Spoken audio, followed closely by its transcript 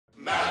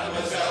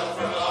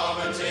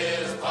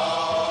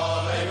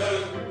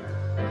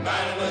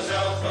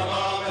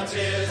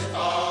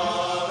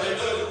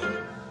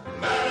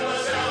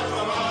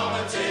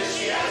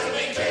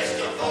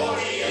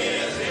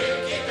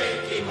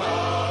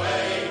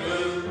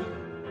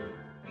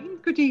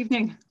good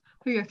evening.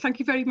 Oh, yeah, thank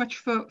you very much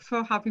for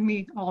having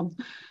me on.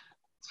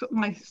 So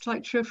my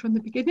slideshow from the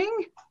beginning.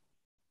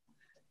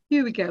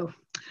 Here we go.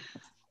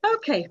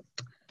 Okay.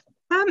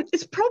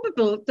 It's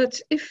probable that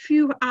if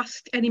you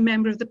asked any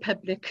member of the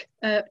public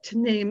to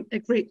name a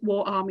Great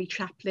War Army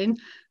chaplain,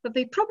 that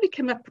they'd probably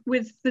come up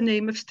with the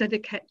name of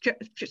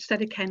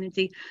Studdert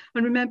Kennedy,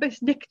 and remember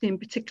his nickname,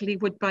 particularly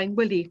Woodbine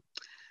Willie.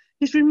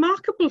 His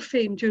remarkable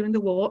fame during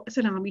the war as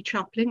an army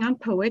chaplain and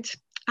poet,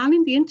 and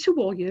in the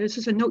interwar years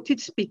as a noted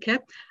speaker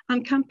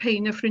and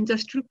campaigner for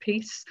industrial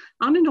peace,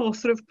 and an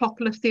author of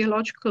popular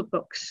theological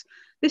books.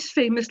 This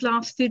fame has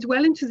lasted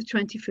well into the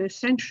 21st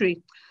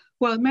century,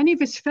 while many of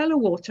his fellow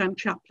wartime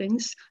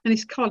chaplains and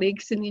his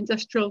colleagues in the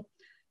Industrial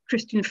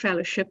Christian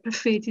Fellowship have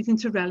faded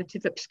into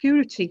relative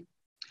obscurity.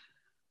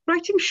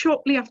 Writing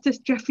shortly after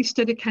Geoffrey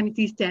Studdert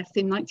Kennedy's death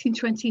in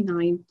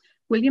 1929,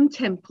 William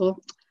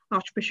Temple,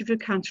 Archbishop of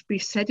Canterbury,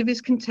 said of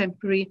his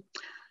contemporary,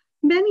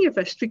 "Many of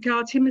us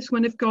regard him as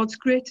one of God's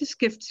greatest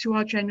gifts to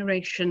our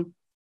generation."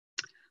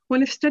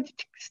 One of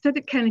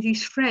Studdert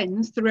Kennedy's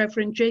friends, the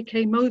Revd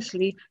G.A.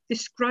 Mosley,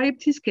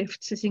 described his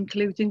gifts as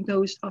including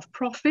those of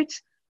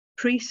prophet,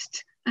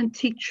 priest and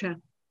teacher.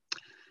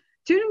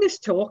 During this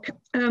talk,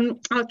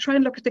 I'll try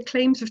and look at the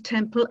claims of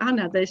Temple and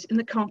others in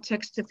the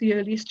context of the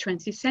earliest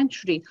 20th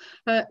century,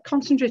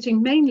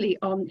 concentrating mainly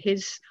on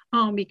his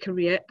army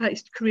career,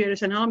 his career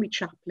as an army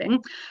chaplain,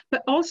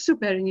 but also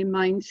bearing in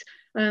mind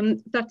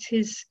that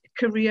his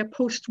career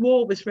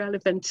post-war was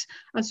relevant,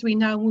 as we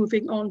now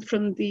moving on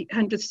from the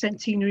 100th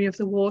centenary of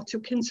the war to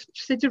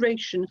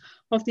consideration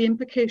of the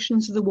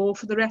implications of the war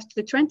for the rest of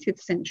the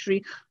 20th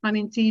century and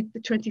indeed the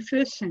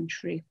 21st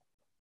century.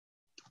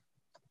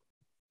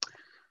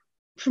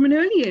 From an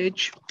early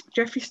age,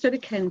 Geoffrey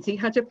Studdert Kennedy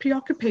had a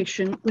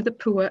preoccupation with the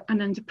poor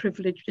and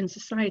underprivileged in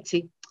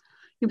society.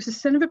 He was the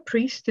son of a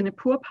priest in a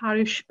poor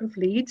parish of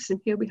Leeds, and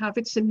here we have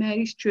it, St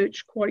Mary's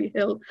Church, Quarry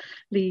Hill,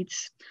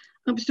 Leeds,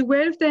 and was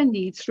aware of their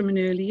needs from an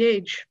early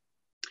age.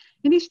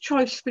 In his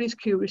choice for his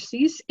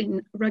curacies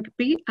in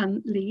Rugby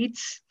and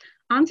Leeds,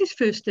 and his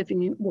first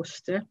living in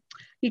Worcester,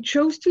 he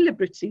chose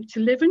deliberately to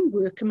live and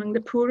work among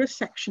the poorer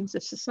sections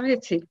of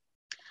society.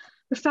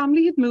 The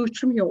family had moved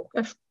from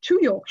to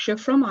Yorkshire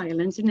from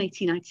Ireland in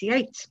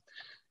 1898,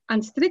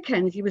 and Studdert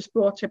Kennedy was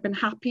brought up in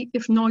happy,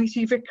 if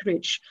noisy,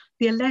 vicarage,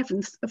 the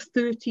 11th of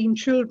 13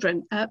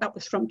 children. That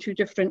was from 2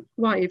 different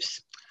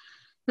wives.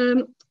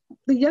 The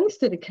young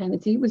Studdert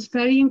Kennedy was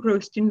very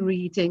engrossed in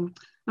reading,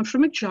 and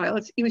from a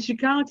child, he was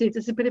regarded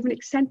as a bit of an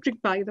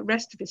eccentric by the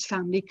rest of his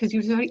family because he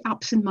was very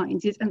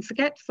absent-minded and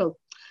forgetful.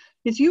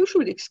 His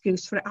usual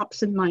excuse for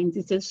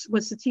absent-mindedness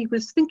was that he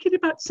was thinking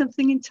about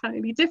something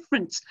entirely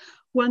different,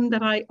 one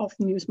that I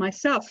often use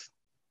myself.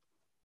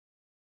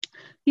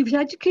 He was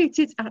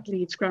educated at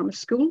Leeds Grammar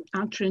School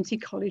and Trinity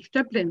College,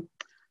 Dublin,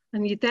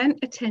 and he then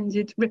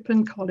attended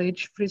Ripon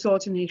College for his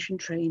ordination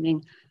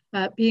training,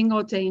 being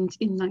ordained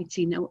in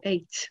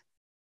 1908.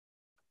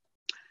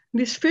 In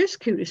his first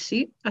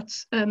curacy at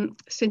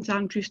St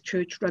Andrew's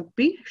Church,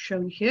 Rugby,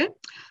 shown here,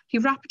 he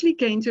rapidly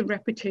gained a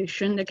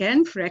reputation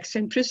again for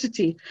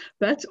eccentricity,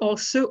 but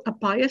also a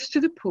bias to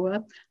the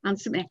poor and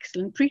some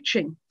excellent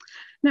preaching.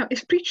 Now,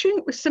 his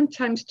preaching was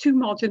sometimes too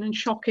modern and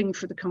shocking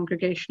for the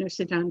congregation of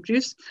St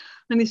Andrews,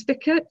 and his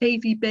vicar,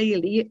 A.V.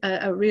 Bailey,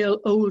 a real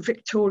old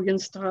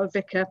Victorian-style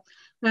vicar,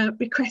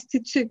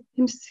 requested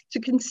to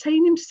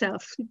contain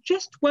himself to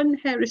just one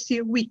heresy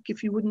a week,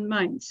 if you wouldn't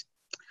mind.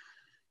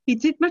 He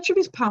did much of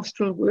his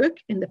pastoral work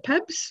in the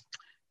pubs,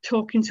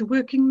 talking to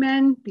working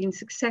men, being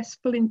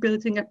successful in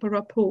building up a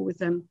rapport with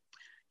them.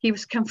 He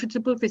was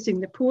comfortable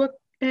visiting the poor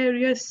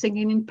areas,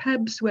 singing in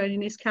pubs,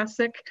 wearing his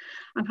cassock,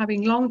 and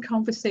having long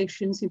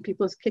conversations in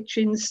people's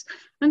kitchens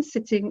and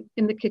sitting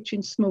in the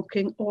kitchen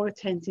smoking or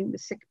attending the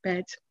sick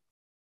bed.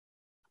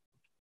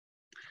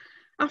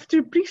 After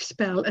a brief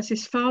spell as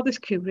his father's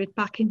curate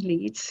back in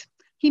Leeds,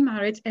 he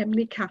married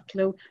Emily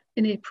Catlow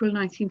in April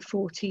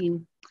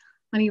 1914,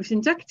 and he was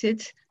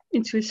inducted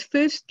into his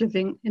first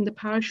living in the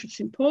parish of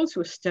St Paul's,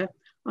 Worcester,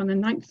 on the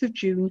 9th of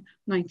June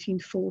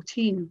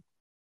 1914.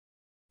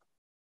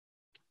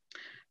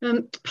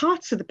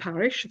 Parts of the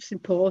parish of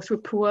St Paul's were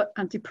poor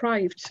and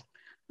deprived,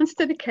 and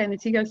Studdert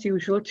Kennedy, as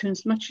usual,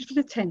 turns much of his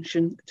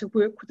attention to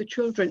work with the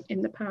children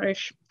in the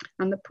parish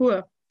and the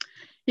poor.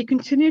 He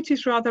continued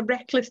his rather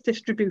reckless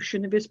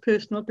distribution of his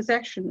personal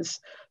possessions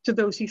to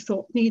those he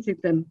thought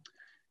needed them.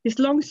 His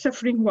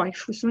long-suffering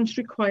wife was once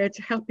required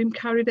to help him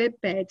carry their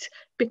bed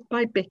bit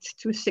by bit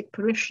to a sick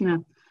parishioner.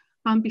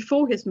 And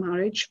before his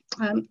marriage,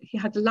 he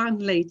had a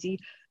landlady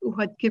who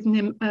had given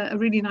him a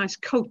really nice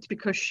coat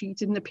because she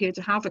didn't appear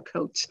to have a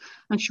coat.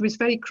 And she was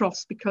very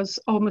cross because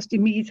almost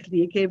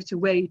immediately he gave it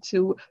away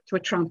to a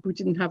tramp who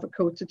didn't have a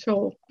coat at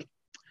all.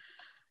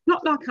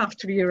 Not long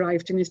after he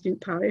arrived in his new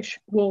parish,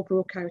 war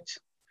broke out.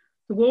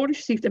 The war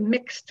received a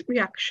mixed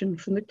reaction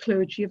from the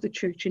clergy of the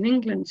church in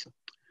England.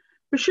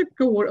 Bishop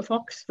Gore of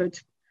Oxford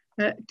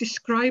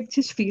described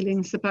his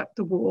feelings about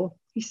the war.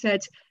 He said,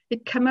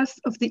 "It cometh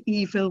of the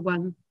evil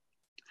one."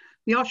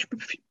 The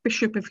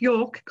Archbishop of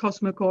York,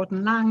 Cosmo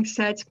Gordon Lang,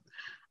 said,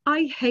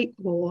 I hate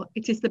war.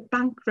 It is the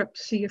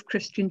bankruptcy of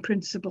Christian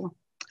principle.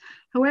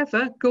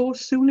 However, Gore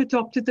soon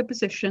adopted the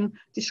position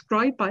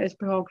described by his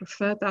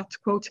biographer that,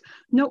 quote,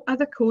 no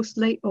other course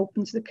lay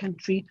open to the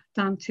country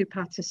than to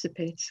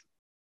participate.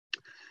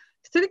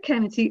 Studdert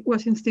Kennedy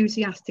was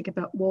enthusiastic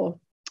about war.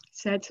 He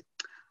said,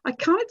 I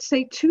cannot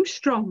say too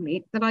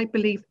strongly that I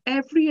believe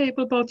every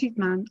able-bodied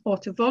man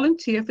ought to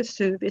volunteer for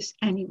service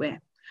anywhere.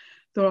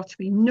 There ought to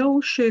be no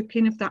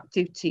shirking of that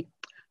duty.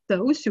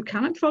 Those who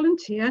cannot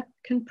volunteer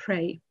can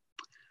pray.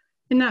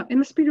 And now, it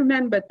must be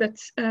remembered that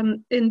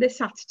in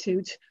this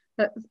attitude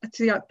to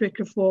the outbreak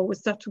of war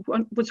was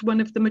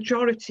one of the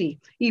majority,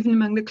 even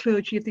among the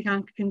clergy of the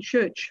Anglican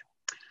Church.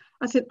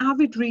 As an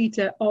avid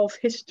reader of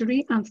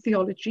history and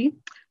theology,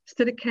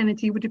 Studdert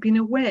Kennedy would have been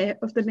aware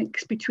of the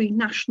links between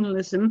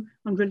nationalism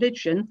and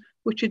religion,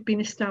 which had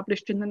been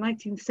established in the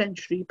 19th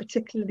century,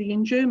 particularly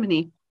in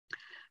Germany.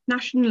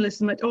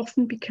 Nationalism had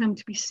often become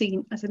to be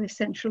seen as an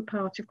essential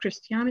part of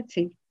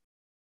Christianity.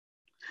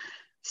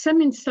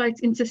 Some insight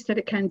into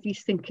Studdert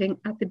Kennedy's thinking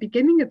at the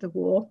beginning of the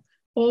war,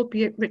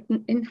 albeit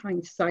written in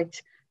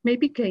hindsight, may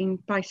be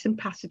gained by some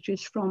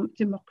passages from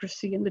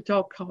Democracy in the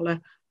Dog Collar,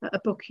 a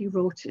book he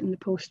wrote in the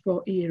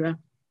post-war era. And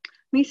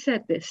he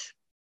said this,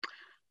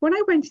 when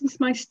I went into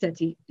my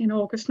study in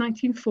August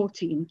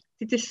 1914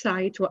 to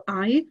decide what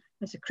I,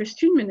 as a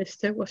Christian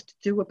minister, was to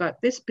do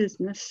about this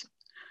business,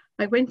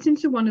 I went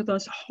into one of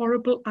those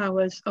horrible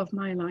hours of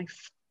my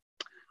life.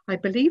 I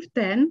believed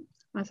then,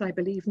 as I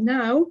believe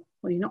now,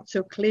 only not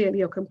so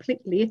clearly or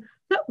completely,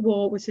 that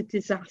war was a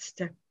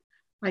disaster.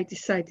 I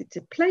decided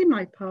to play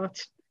my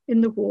part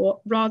in the war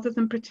rather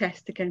than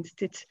protest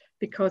against it,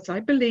 because I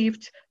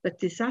believed that,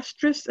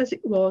 disastrous as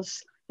it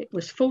was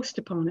forced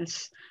upon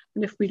us.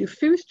 And if we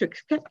refused to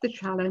accept the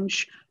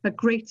challenge, a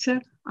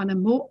greater and a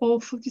more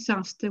awful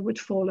disaster would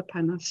fall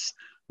upon us,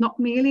 not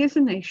merely as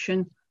a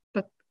nation,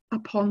 but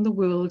upon the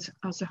world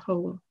as a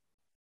whole.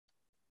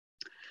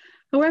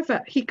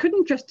 However, he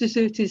couldn't just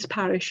desert his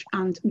parish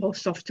and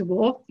waltz off to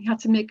war. He had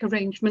to make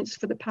arrangements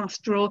for the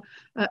pastoral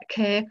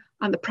care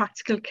and the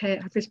practical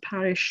care of his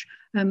parish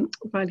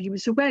while he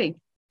was away.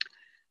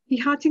 He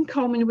had, in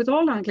common with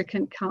all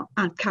Anglican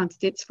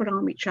candidates for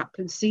army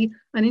chaplaincy,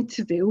 an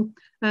interview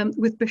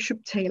with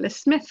Bishop Taylor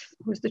Smith,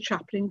 who was the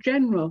chaplain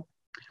general.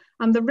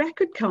 And the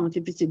record card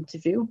of his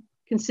interview,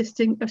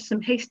 consisting of some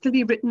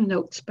hastily written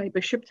notes by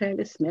Bishop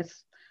Taylor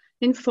Smith,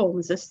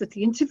 informs us that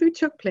the interview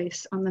took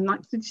place on the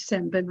 9th of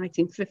December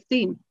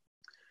 1915.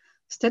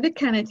 Studdert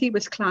Kennedy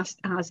was classed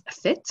as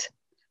fit,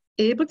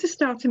 able to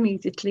start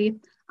immediately,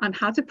 and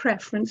had a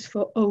preference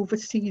for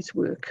overseas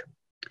work.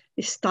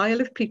 His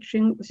style of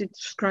preaching was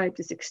described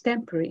as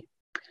extempore.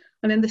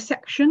 And in the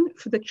section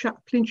for the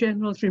Chaplain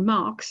General's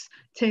remarks,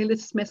 Taylor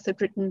Smith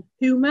had written,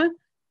 humour,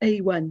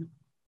 A1.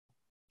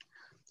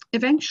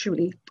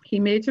 Eventually, he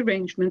made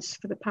arrangements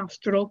for the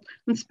pastoral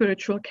and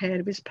spiritual care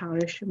of his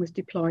parish and was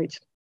deployed.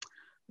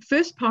 The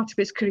first part of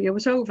his career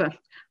was over,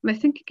 and I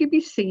think it can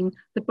be seen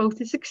that both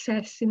his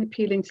success in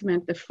appealing to men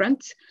at the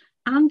front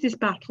and his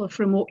battle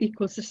for a more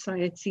equal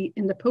society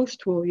in the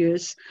post-war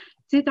years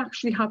did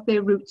actually have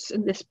their roots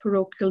in this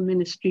parochial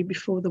ministry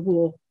before the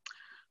war.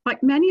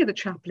 Like many of the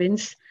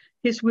chaplains,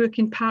 his work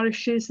in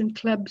parishes and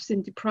clubs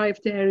in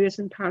deprived areas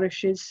and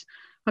parishes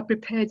had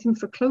prepared him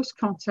for close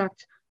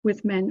contact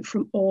with men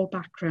from all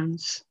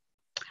backgrounds.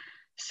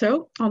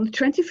 So, on the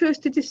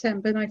 21st of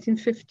December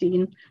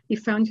 1915, he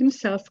found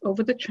himself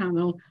over the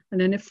Channel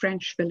and in a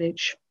French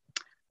village,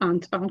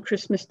 and on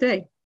Christmas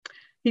Day.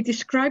 He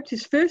described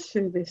his first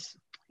service.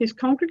 His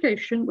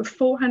congregation were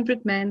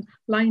 400 men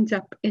lined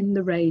up in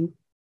the rain.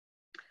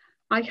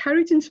 I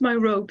hurried into my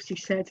robes, he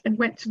said, and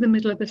went to the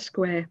middle of the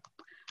square.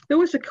 There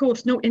was, of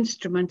course, no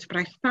instrument, but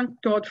I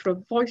thanked God for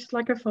a voice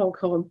like a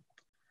foghorn.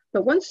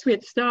 But once we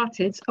had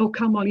started, O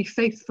come all ye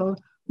faithful,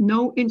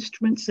 no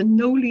instruments and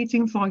no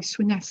leading voice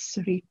were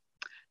necessary.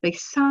 They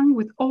sang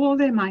with all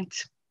their might.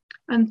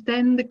 And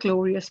then the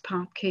glorious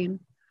part came.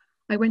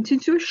 I went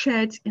into a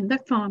shed in the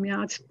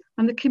farmyard,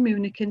 and the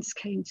communicants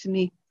came to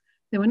me.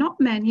 There were not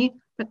many,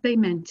 but they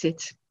meant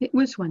it. It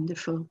was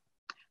wonderful.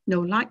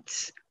 No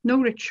lights, no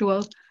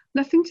ritual,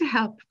 nothing to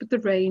help but the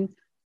rain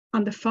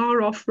and the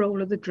far-off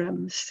roll of the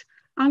drums.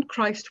 And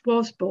Christ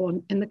was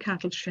born in the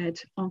cattle shed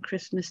on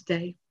Christmas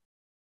Day.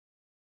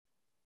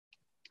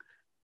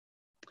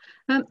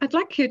 I'd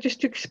like here just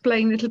to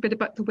explain a little bit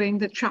about the way in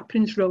the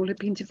chaplain's role had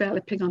been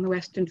developing on the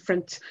Western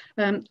Front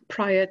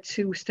prior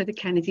to Studdert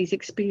Kennedy's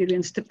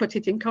experience, to put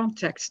it in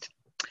context.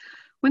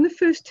 When the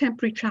first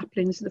temporary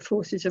chaplains of the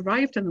forces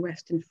arrived on the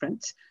Western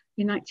Front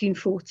in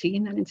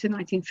 1914 and into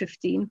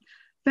 1915,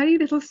 very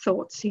little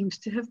thought seems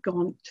to have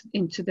gone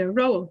into their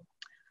role.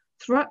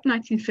 Throughout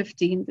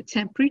 1915, the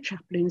temporary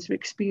chaplains were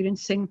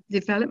experiencing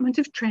the development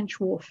of trench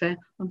warfare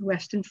on the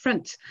Western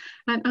Front,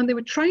 and they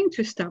were trying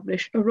to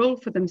establish a role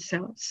for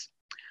themselves.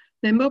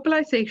 Their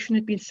mobilisation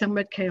had been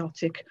somewhat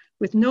chaotic,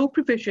 with no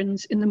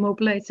provisions in the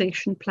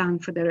mobilisation plan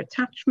for their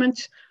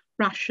attachment,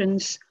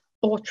 rations,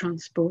 or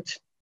transport.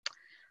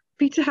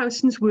 Peter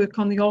Howson's work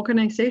on the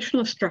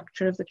organisational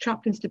structure of the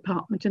chaplains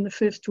department in the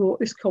First War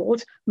is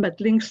called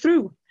Muddling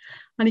Through,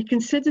 and he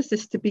considers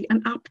this to be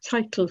an apt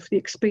title for the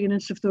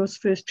experience of those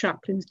first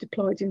chaplains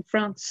deployed in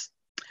France.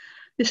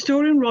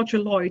 Historian Roger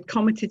Lloyd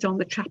commented on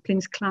the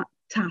chaplain's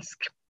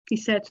task. He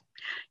said,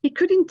 "He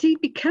could indeed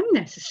become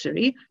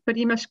necessary, but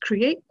he must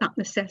create that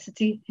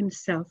necessity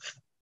himself."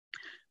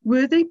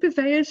 Were they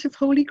purveyors of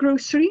holy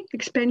grocery,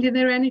 expending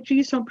their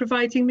energies on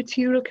providing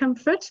material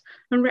comfort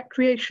and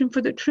recreation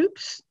for the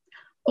troops?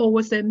 Or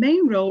was their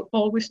main role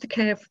always to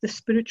care for the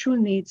spiritual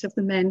needs of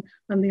the men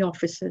and the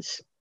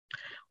officers?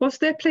 Was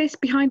their place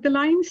behind the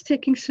lines,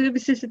 taking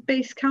services at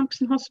base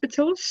camps and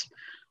hospitals?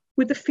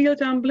 With the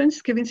field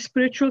ambulance giving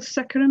spiritual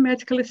succour and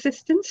medical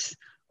assistance?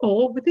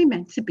 Or were they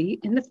meant to be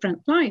in the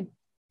front line?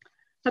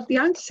 At the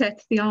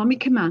outset, the army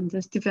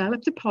commanders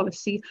developed a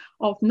policy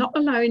of not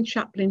allowing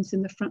chaplains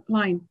in the front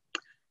line.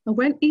 And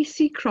when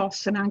E.C.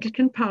 Cross, an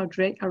Anglican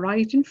padre,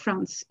 arrived in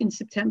France in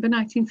September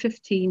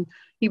 1915,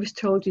 he was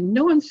told in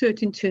no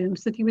uncertain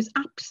terms that he was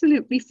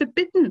absolutely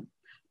forbidden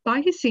by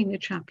his senior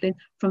chaplain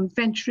from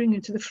venturing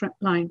into the front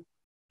line.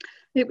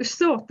 It was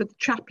thought that the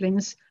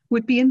chaplains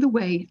would be in the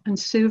way and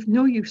serve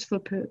no useful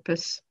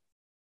purpose.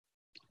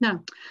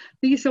 Now,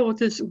 these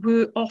orders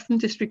were often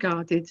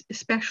disregarded,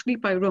 especially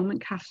by Roman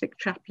Catholic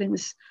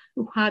chaplains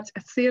who had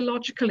a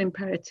theological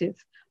imperative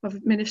of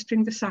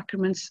administering the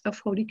sacraments of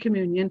Holy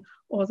Communion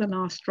or the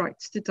last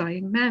rites to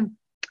dying men.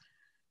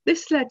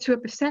 This led to a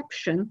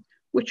perception,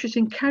 which was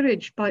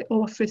encouraged by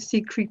authors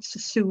Siegfried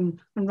Sassoon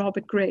and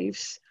Robert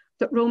Graves,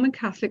 that Roman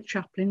Catholic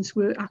chaplains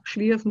were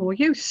actually of more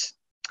use.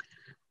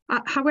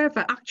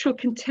 However, actual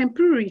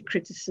contemporary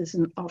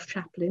criticism of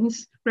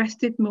chaplains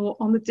rested more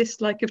on the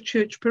dislike of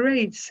church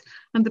parades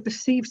and the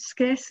perceived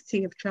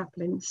scarcity of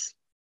chaplains.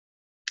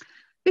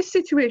 This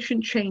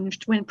situation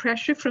changed when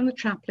pressure from the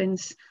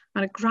chaplains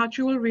and a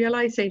gradual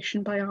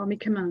realisation by army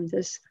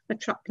commanders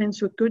that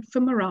chaplains were good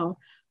for morale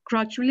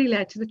gradually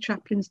led to the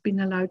chaplains being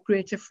allowed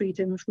greater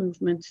freedom of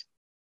movement.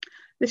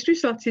 This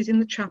resulted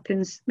in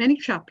many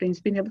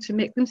chaplains being able to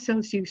make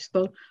themselves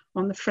useful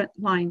on the front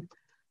line.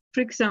 For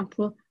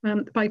example,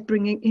 by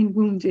bringing in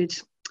wounded,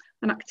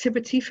 an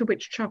activity for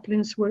which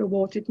chaplains were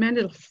awarded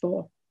medals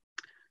for.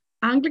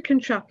 Anglican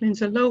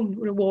chaplains alone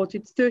were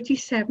awarded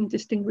 37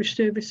 Distinguished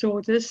Service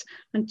Orders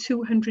and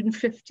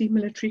 250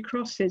 military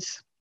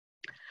crosses.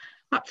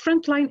 At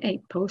frontline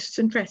aid posts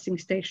and dressing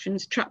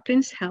stations,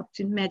 chaplains helped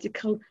in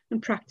medical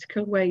and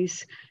practical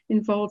ways,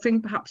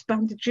 involving perhaps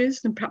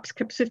bandages and perhaps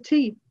cups of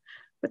tea.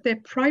 But their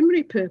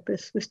primary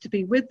purpose was to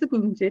be with the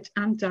wounded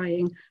and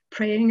dying,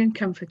 praying and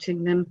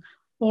comforting them,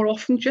 or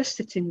often just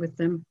sitting with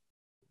them.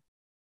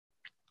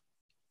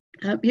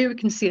 Here we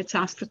can see a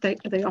task that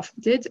they often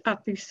did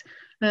at these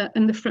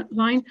in the front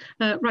line,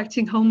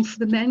 writing home for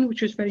the men,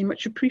 which was very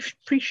much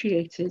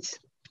appreciated.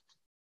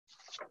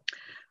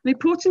 An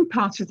important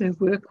part of their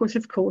work was,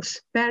 of course,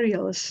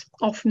 burials,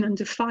 often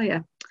under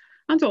fire,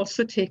 and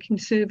also taking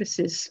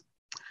services.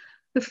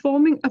 The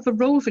forming of a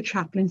role for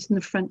chaplains in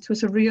the front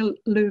was a real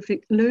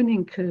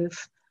learning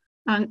curve.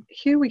 And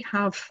here we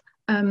have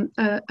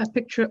a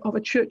picture of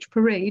a church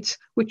parade,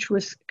 which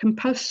was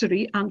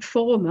compulsory and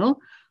formal,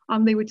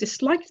 and they were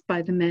disliked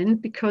by the men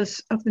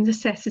because of the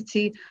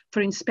necessity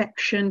for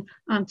inspection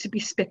and to be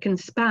spick and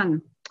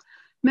span.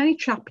 Many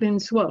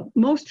chaplains, well,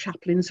 most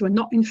chaplains were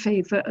not in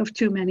favour of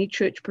too many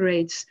church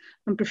parades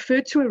and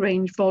preferred to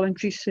arrange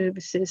voluntary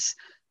services.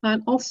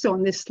 And also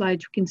on this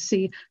slide, you can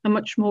see a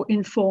much more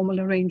informal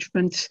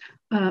arrangement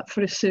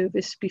for a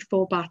service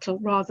before battle,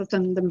 rather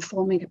than them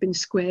forming up in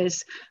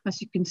squares,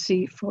 as you can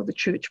see for the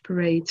church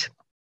parade.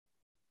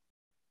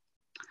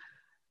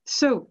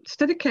 So,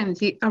 Studdert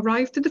Kennedy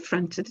arrived at the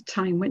front at a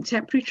time when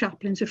temporary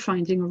chaplains were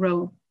finding a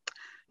role.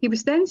 He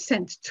was then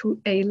sent to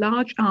a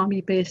large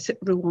army base at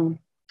Rouen.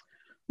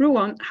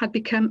 Rouen had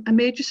become a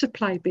major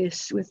supply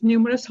base with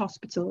numerous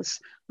hospitals,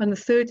 and the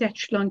 3rd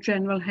Echelon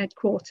General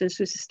Headquarters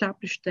was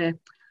established there.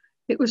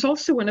 It was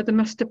also one of the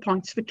muster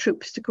points for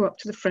troops to go up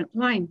to the front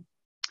line.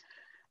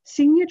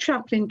 Senior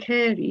Chaplain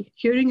Carey,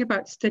 hearing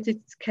about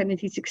Studdert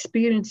Kennedy's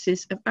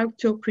experiences of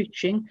outdoor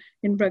preaching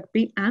in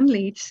Rugby and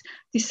Leeds,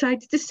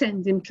 decided to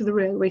send him to the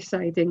railway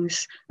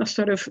sidings, a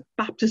sort of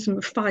baptism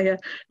of fire,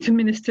 to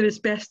minister as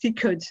best he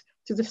could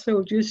to the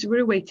soldiers who were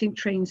awaiting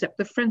trains up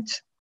the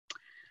front.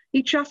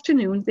 Each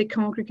afternoon, they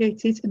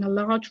congregated in a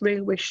large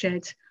railway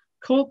shed,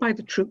 called by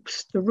the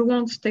troops the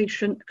Rouen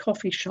Station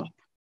Coffee Shop.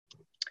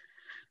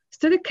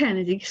 Studdert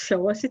Kennedy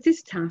saw as it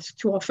his task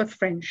to offer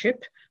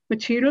friendship,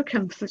 material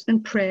comfort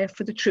and prayer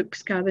for the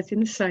troops gathered in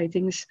the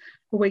sidings,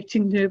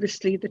 awaiting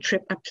nervously the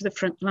trip up to the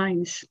front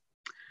lines.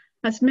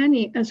 As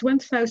many as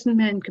 1,000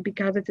 men could be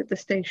gathered at the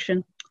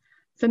station.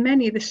 For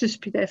many, this was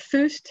their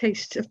first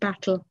taste of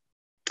battle.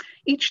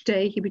 Each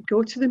day, he would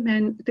go to the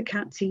men at the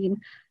canteen,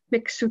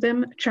 mix with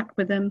them, chat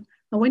with them,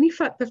 and when he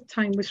felt the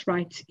time was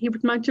right, he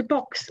would mount a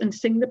box and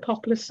sing the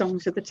popular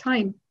songs of the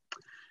time.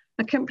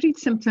 Accompanied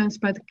sometimes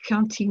by the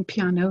canteen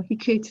piano, he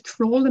catered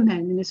for all the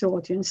men in his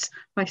audience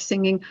by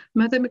singing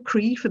Mother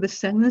Macree for the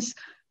sons,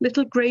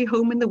 Little Grey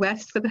Home in the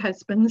West for the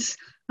husbands,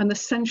 and The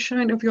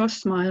Sunshine of Your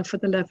Smile for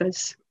the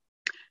lovers.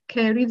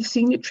 Carey, the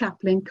senior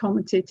chaplain,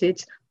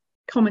 commented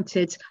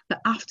commented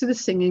that after the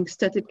singing,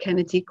 Studdert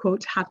Kennedy,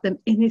 quote, had them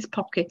in his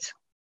pocket.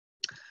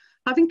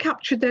 Having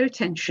captured their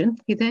attention,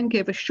 he then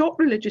gave a short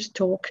religious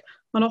talk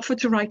and offered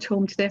to write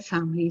home to their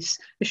families,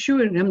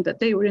 assuring them that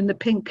they were in the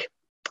pink.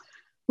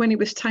 When it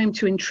was time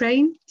to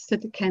entrain,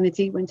 Studdert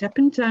Kennedy went up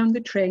and down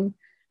the train,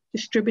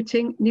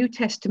 distributing New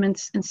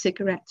Testaments and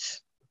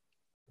cigarettes.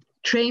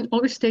 Train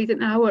always stayed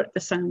an hour at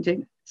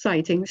the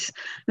sidings,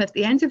 and at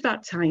the end of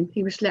that time,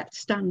 he was left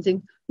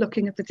standing,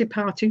 looking at the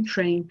departing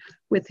train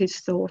with his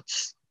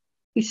thoughts.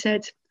 He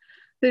said,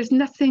 "There's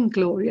nothing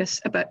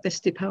glorious about this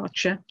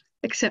departure,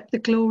 except the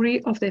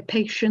glory of their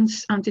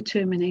patience and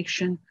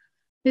determination.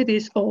 It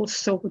is all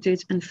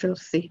sordid and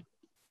filthy."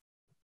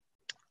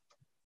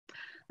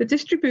 The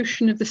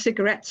distribution of the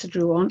cigarettes at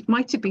Rouen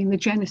might have been the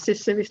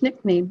genesis of his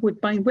nickname,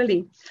 Woodbine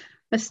Willie,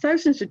 as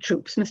thousands of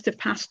troops must have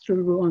passed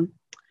through Rouen.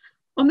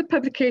 On the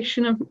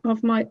publication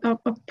of my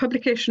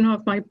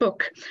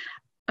book,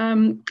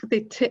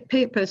 the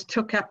papers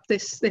took up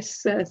this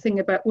thing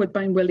about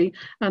Woodbine Willie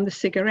and the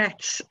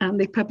cigarettes, and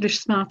they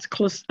published some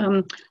articles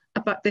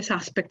about this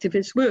aspect of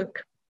his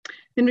work.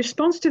 In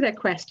response to their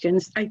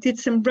questions, I did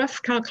some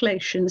rough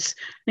calculations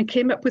and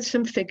came up with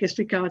some figures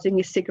regarding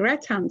his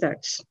cigarette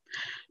handouts.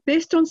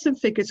 Based on some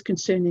figures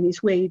concerning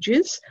his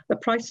wages, the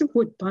price of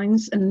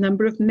woodbines, and the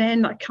number of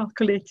men I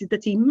calculated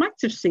that he might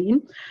have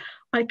seen,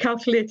 I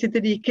calculated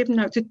that he could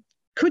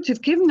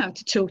have given out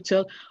a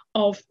total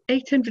of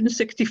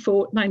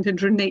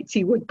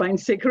 864,980 Woodbine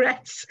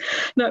cigarettes.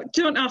 Now,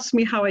 don't ask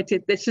me how I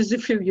did this. This is a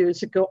few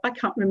years ago. I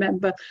can't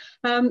remember.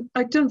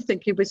 I don't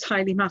think it was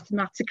highly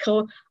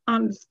mathematical,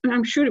 and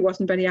I'm sure it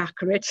wasn't very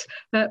accurate,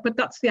 but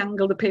that's the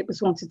angle the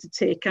papers wanted to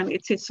take, and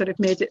it sort of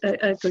made it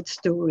a good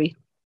story.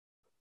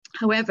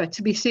 However,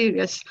 to be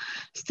serious,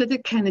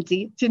 Studdert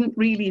Kennedy didn't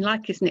really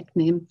like his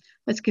nickname,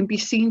 as can be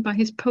seen by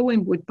his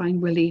poem Woodbine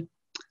Willie.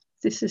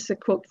 This is a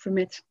quote from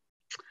it.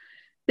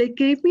 "They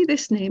gave me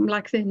this name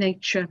like their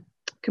nature,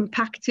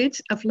 compacted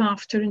of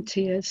laughter and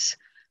tears,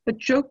 a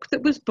joke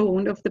that was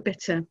born of the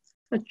bitter,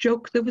 a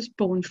joke that was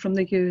born from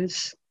the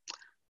years."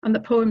 And the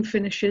poem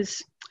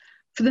finishes,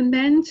 "For the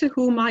men to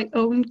whom I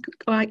owed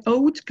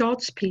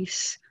God's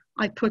peace,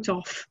 I put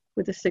off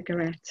with a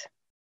cigarette."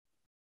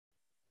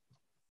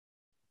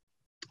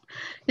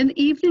 In the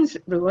evenings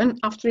at Rouen,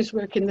 after his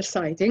work in the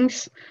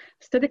sidings,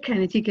 Studdert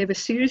Kennedy gave a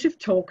series of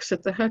talks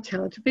at the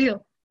Hotel de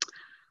Ville.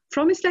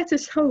 From his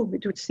letters home,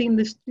 it would seem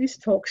these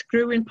talks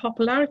grew in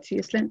popularity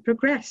as Lent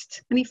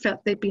progressed, and he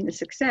felt they'd been a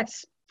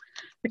success.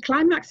 The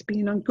climax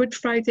being on Good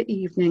Friday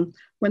evening,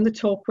 when the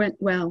talk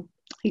went well.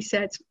 He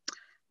said,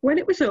 "When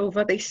it was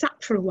over, they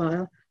sat for a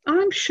while.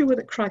 I'm sure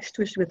that Christ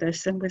was with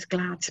us and was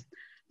glad.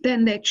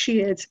 Then they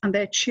cheered, and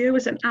their cheer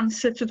was an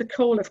answer to the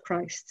call of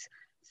Christ.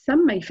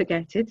 Some may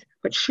forget it,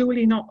 but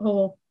surely not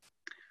all."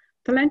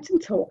 The Lenten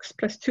talks,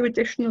 plus 2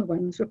 additional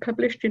ones, were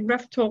published in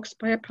Rough Talks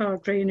by a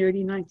padre in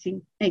early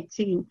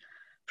 1918.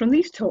 From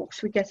these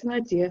talks, we get an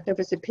idea of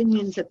his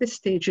opinions at this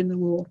stage in the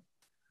war.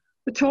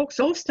 The talks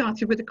all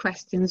started with the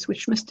questions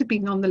which must have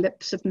been on the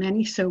lips of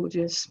many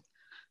soldiers.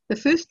 The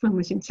first one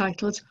was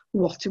entitled,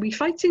 "What are we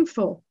fighting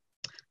for?"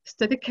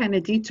 Studdert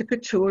Kennedy took a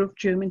tour of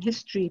German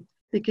history,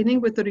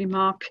 beginning with the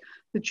remark,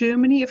 "The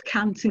Germany of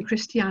Kant and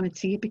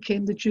Christianity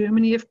became the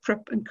Germany of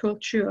Krupp and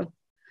Kultur."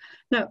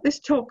 Now, this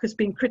talk has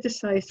been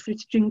criticised for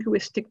its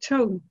jingoistic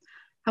tone.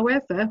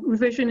 However,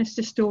 revisionist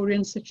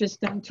historians such as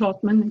Dan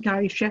Todman and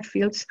Gary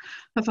Sheffield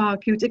have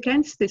argued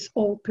against this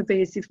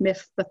all-pervasive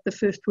myth that the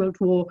First World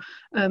War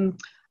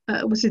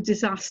was a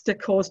disaster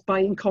caused by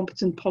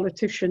incompetent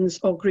politicians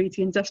or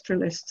greedy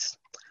industrialists.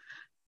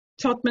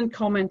 Todman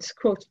comments,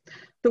 quote,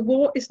 "The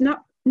war is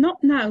not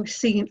now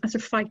seen as a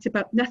fight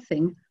about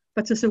nothing,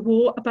 but as a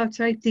war about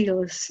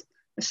ideals,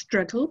 a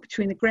struggle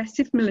between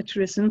aggressive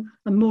militarism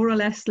and more or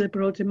less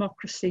liberal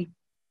democracy."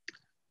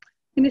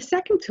 In his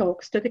second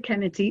talk, Studdert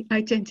Kennedy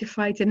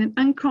identified in an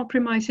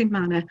uncompromising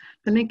manner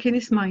the link in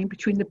his mind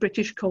between the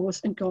British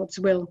cause and God's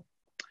will.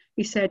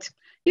 He said,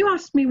 "You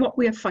asked me what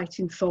we are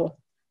fighting for.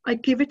 I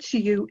give it to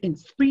you in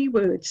 3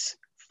 words,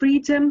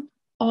 freedom,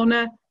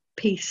 honour,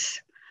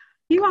 peace.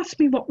 You asked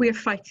me what we are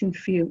fighting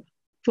for.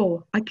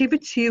 I give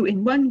it to you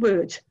in 1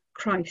 word,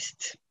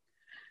 Christ."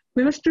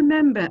 We must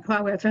remember,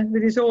 however,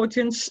 that his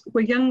audience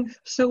were young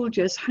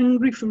soldiers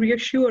hungry for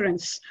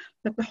reassurance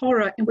that the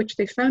horror in which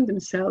they found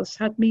themselves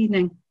had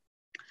meaning.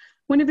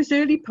 One of his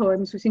early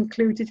poems was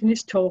included in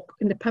his talk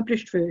in the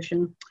published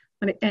version,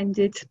 and it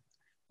ended,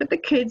 "But the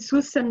kids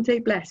will someday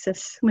bless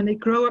us when they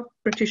grow up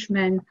British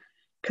men,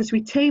 because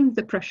we tamed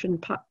the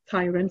Prussian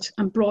tyrant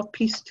and brought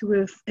peace to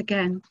earth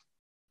again."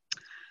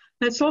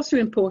 Now, it's also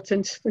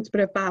important, for a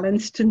bit of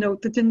balance, to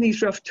note that in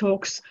these rough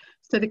talks,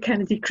 Studdert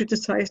Kennedy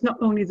criticised not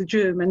only the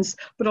Germans,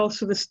 but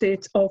also the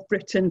state of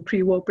Britain,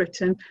 pre-war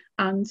Britain,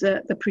 and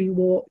the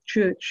pre-war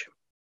church.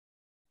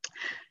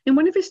 In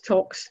one of his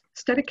talks,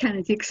 Studdert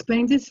Kennedy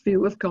explained his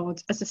view of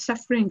God as a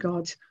suffering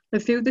God, a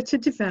view that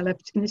had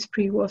developed in his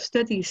pre-war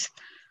studies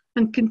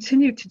and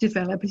continued to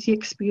develop as he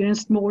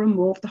experienced more and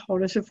more of the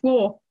horrors of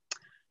war.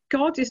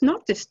 God is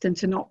not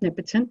distant and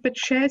omnipotent, but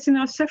shares in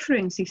our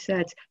sufferings, he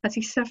said, as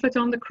he suffered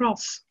on the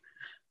cross.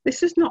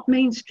 This was not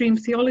mainstream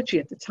theology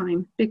at the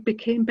time. It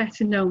became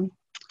better known.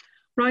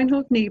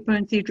 Reinhold Niebuhr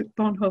and Dietrich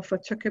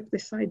Bonhoeffer took up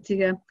this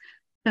idea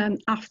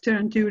after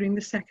and during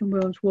the Second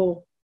World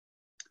War.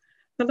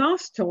 The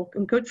last talk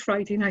on Good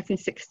Friday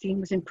 1916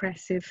 was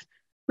impressive,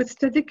 with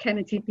Studdert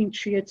Kennedy being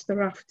cheered to the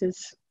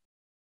rafters.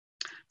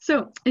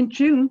 So in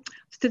June,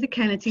 Studdert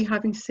Kennedy,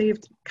 having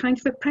saved kind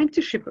of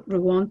apprenticeship at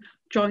Rouen,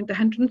 joined the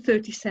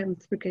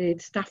 137th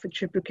Brigade,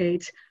 Staffordshire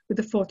Brigade, with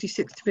the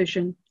 46th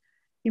Division.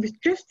 He was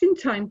just in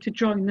time to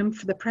join them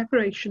for the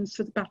preparations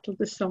for the Battle of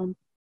the Somme.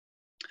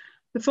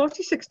 The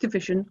 46th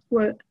Division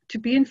were to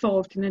be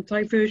involved in a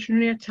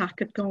diversionary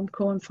attack at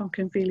Gommecourt and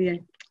Fontainebleau.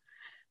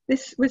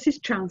 This was his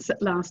chance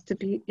at last to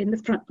be in the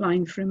front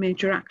line for a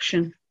major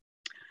action.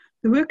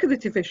 The work of the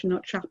division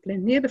or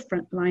chaplain near the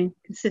front line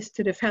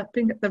consisted of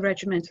helping at the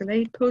regimental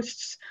aid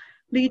posts,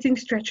 leading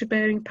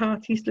stretcher-bearing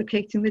parties,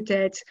 locating the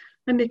dead,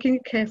 and making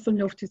a careful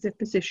note of their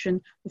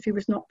position if it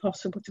was not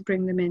possible to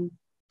bring them in.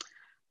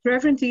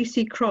 Revd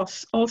E.C.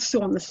 Cross,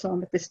 also on the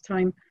Somme at this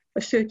time,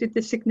 asserted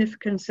the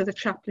significance of the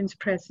chaplain's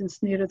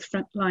presence near the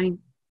front line.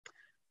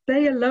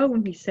 They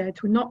alone, he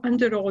said, were not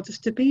under orders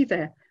to be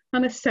there,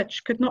 and as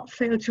such could not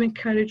fail to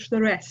encourage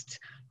the rest,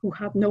 who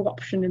had no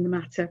option in the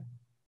matter.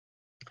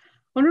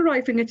 On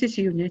arriving at his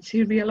unit,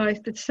 he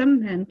realised that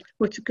some men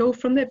were to go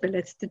from their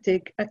billets to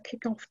dig a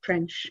kick-off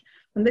trench,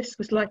 and this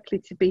was likely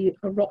to be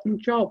a rotten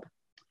job.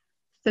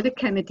 Studdert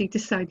Kennedy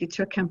decided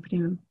to accompany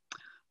him.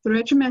 The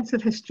regimental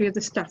history of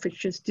the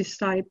Staffordshires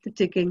described the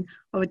digging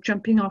of a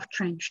jumping-off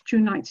trench 2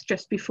 nights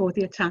just before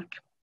the attack.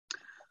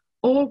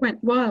 All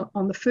went well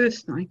on the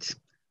first night,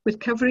 with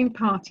covering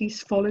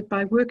parties followed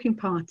by working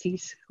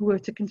parties who were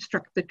to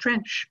construct the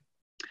trench.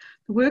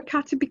 The work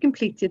had to be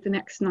completed the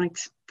next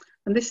night,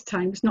 and this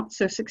time was not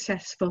so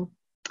successful.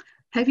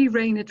 Heavy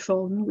rain had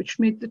fallen, which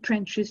made the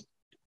trenches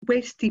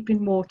waist deep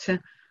in water,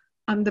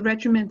 and the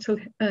regimental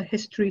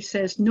history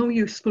says no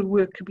useful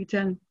work could be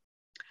done.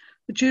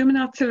 The German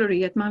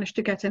artillery had managed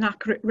to get an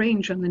accurate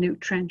range on the new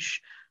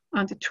trench,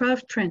 and at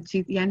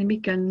 12:20 the enemy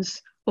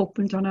guns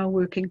opened on our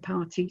working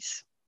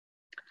parties.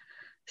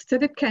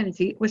 Studdert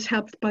Kennedy was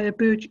helped by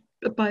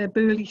a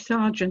burly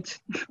sergeant,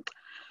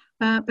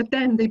 but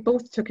then they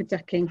both took a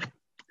ducking.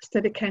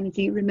 Studdert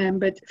Kennedy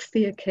remembered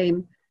fear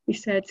came. He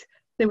said,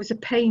 there was a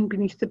pain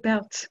beneath the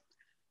belt.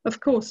 Of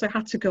course, I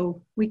had to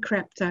go. We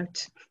crept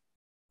out.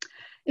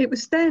 It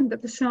was then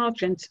that the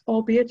sergeant,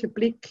 albeit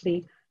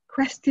obliquely,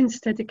 questioned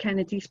Studdert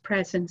Kennedy's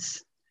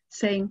presence,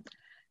 saying,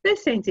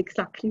 this ain't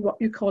exactly what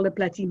you call a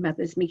bloody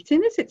mother's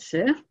meeting, is it,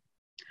 sir?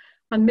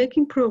 And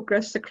making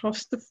progress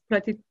across the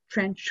flooded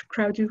trench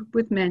crowded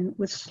with men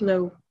was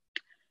slow.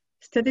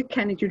 Studdert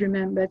Kennedy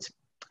remembered,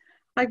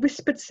 I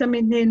whispered some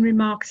inane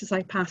remarks as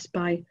I passed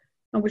by,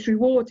 and was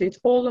rewarded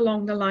all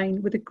along the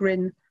line with a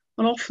grin,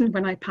 and often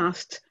when I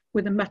passed,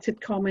 with a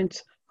muttered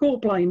comment,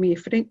 "God blimey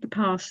if it ain't the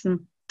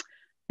parson."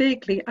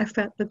 Vaguely, I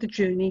felt that the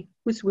journey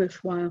was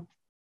worthwhile.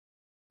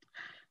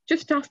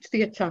 Just after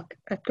the attack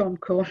at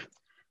Gommecourt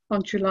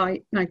on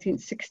July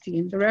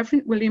 1916, the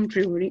Reverend William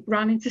Drury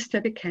ran into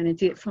Studdert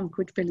Kennedy at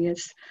Fontainebleau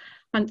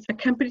and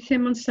accompanied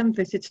him on some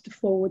visits to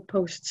forward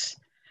posts.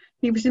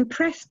 He was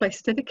impressed by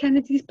Studdert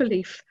Kennedy's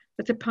belief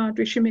that a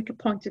padre should make a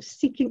point of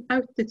seeking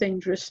out the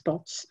dangerous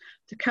spots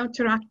to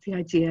counteract the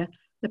idea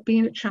that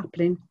being a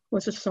chaplain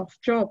was a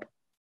soft job.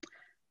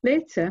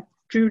 Later,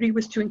 Drury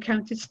was to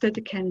encounter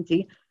Studdert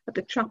Kennedy at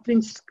the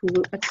chaplain's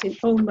school at St.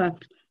 Omer,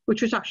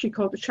 which was actually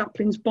called the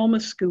Chaplain's Bomber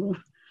School.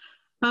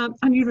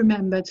 And he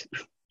remembered,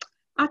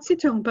 at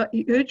St. Omer,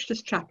 he urged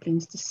us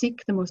chaplains to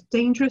seek the most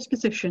dangerous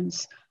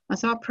positions,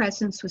 as our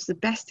presence was the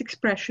best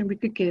expression we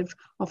could give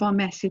of our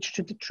message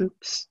to the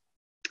troops.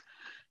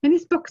 In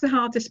his book, The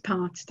Hardest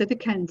Part, Studdert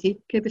Kennedy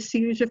gave a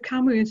series of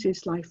Camus'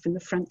 his life in the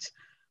front,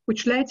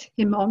 which led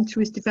him on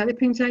to his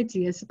developing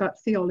ideas about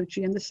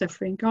theology and the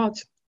suffering God.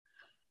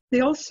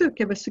 They also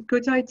give us a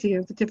good idea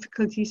of the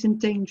difficulties and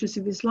dangers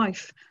of his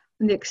life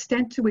and the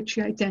extent to which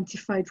he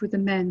identified with the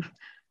men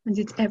and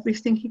did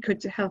everything he could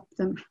to help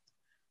them.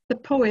 The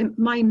poem,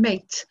 My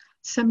Mate,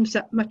 sums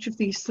up much of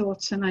these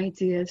thoughts and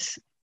ideas.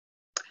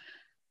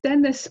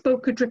 Then there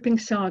spoke a dripping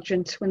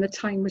sergeant when the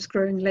time was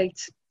growing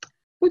late.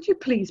 Would you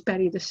please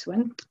bury this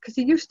one, because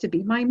he used to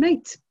be my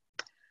mate.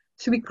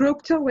 So we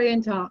groped our way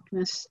in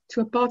darkness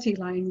to a body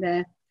lying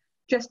there,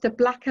 just a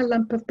blacker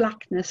lump of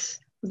blackness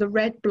with a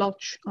red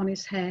blotch on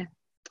his hair.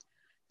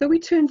 Though we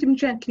turned him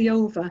gently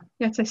over,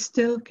 yet I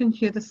still can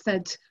hear the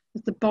thud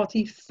as the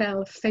body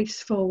fell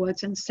face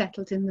forward and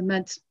settled in the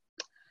mud.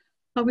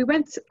 And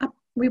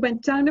we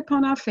went down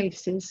upon our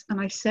faces,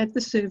 and I said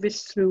the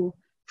service through,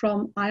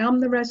 from I am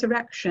the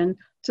resurrection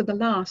to the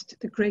last,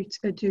 the great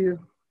adieu.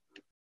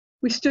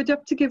 We stood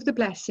up to give the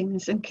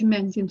blessings and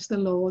commend him to the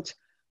Lord,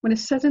 when a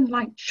sudden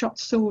light shot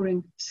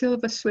soaring,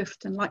 silver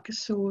swift and like a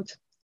sword.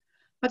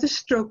 At a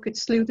stroke it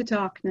slew the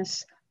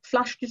darkness,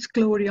 flashed its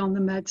glory on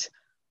the mud,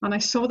 and I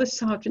saw the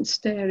sergeant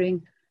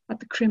staring at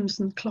the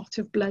crimson clot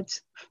of blood.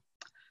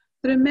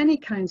 There are many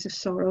kinds of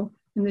sorrow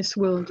in this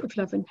world of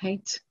love and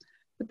hate,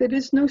 but there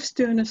is no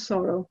sterner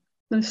sorrow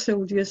than a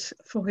soldier's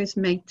for his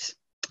mate.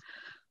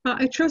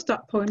 I chose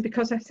that poem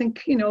because I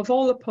think, you know, of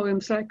all the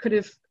poems that I could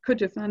have,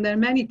 and there are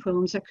many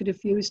poems I could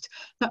have used,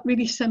 that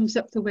really sums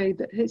up the way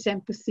that his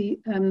empathy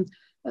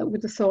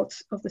with the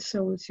thoughts of the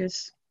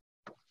soldiers.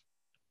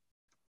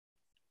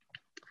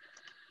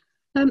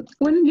 When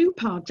a new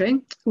padre,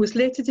 who was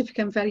later to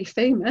become very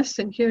famous,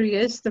 and here he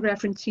is, the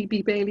Revd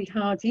T.B. Bailey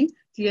Hardy,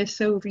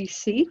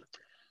 DSOVC,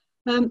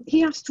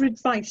 he asked for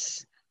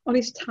advice on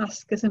his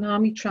task as an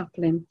army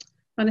chaplain,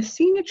 and a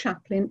senior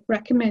chaplain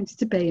recommended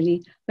to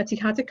Bailey that he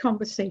had a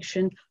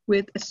conversation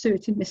with a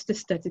certain Mr.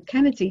 Studdert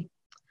Kennedy.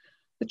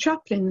 The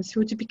chaplains,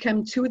 who were to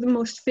become two of the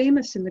most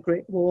famous in the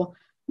Great War,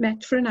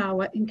 met for an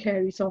hour in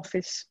Carey's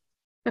office.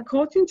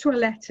 According to a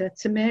letter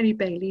to Mary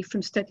Bailey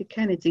from Studdert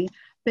Kennedy,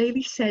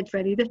 Bailey said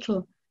very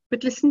little,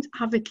 but listened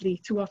avidly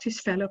to what his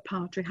fellow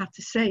padre had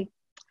to say.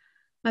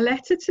 A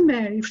letter to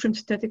Mary from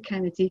Studdert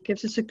Kennedy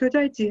gives us a good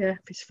idea of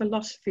his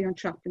philosophy on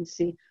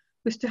chaplaincy,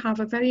 was to have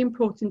a very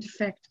important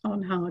effect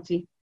on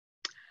Hardy.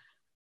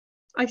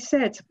 I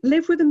said,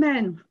 live with the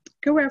men,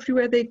 go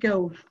everywhere they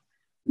go.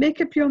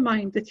 Make up your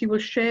mind that you will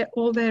share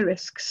all their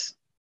risks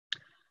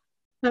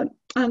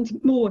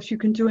and more if you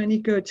can do any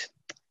good.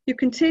 You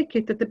can take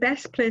it that the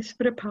best place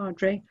for a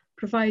padre,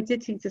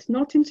 provided he does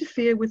not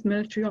interfere with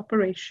military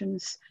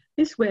operations,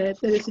 is where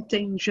there is a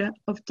danger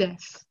of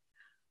death.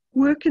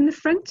 Work in the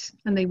front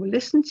and they will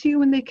listen to you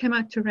when they come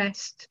out to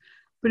rest.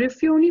 But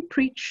if you only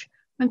preach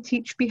and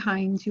teach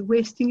behind, you're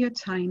wasting your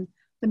time.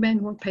 The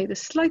men won't pay the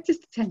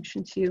slightest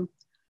attention to you.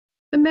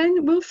 The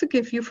men will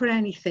forgive you for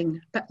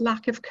anything but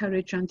lack of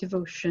courage and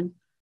devotion.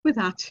 With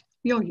that,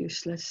 you're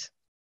useless.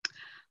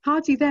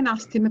 Hardy then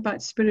asked him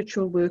about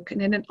spiritual work,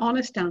 and in an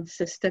honest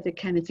answer, Studdert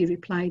Kennedy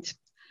replied,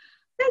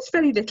 there's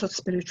very little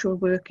spiritual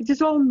work. It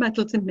is all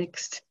muddled and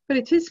mixed, but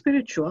it is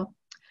spiritual.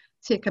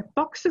 Take a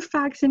box of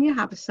fags in your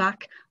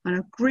haversack and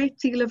a great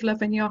deal of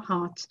love in your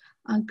heart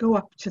and go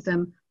up to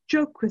them,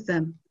 joke with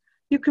them.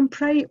 You can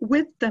pray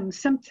with them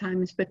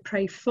sometimes, but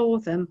pray for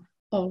them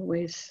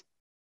always.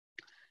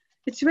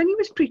 It's when he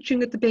was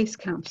preaching at the base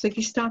camps that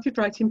he started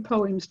writing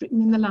poems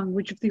written in the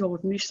language of the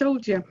ordinary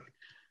soldier.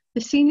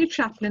 The senior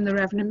chaplain, the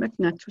Reverend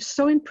McNutt, was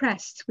so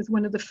impressed with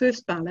one of the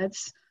first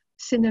ballads,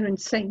 Sinner and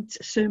Saint,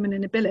 a sermon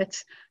in a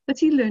billet, that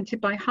he learnt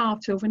it by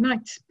heart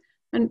overnight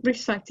and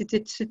recited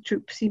it to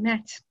troops he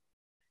met.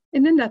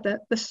 In another,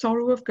 The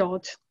Sorrow of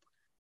God,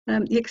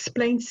 he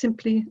explained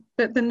simply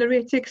that the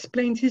narrator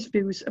explained his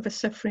views of a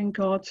suffering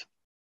God.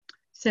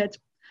 Said,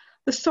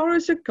 the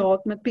sorrows of God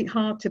must be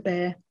hard to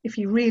bear if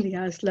he really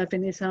has love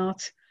in his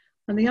heart,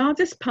 and the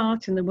hardest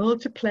part in the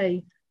world to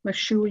play must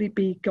surely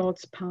be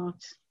God's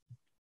part.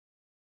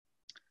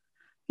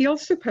 He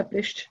also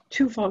published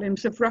 2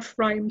 volumes of rough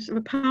rhymes of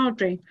a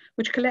padre,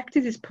 which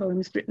collected his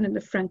poems written in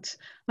the front,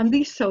 and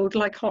these sold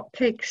like hot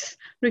cakes,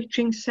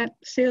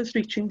 sales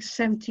reaching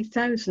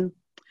 70,000.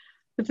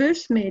 The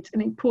verse made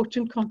an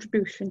important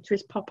contribution to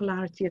his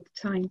popularity at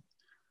the time.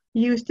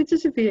 He used it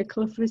as a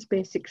vehicle for his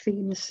basic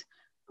themes,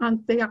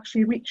 and they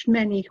actually reached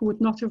many who would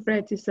not have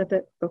read his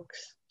other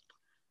books.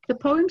 The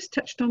poems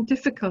touched on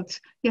difficult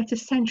yet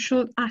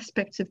essential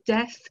aspects of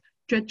death,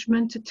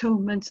 judgment,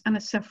 atonement, and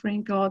a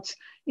suffering God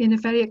in a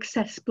very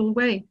accessible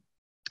way.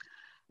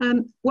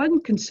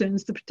 One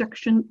concerns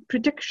the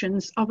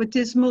predictions of a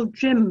dismal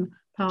Jim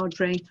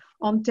padre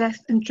on death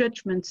and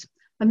judgment,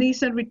 and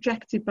these are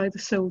rejected by the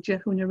soldier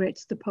who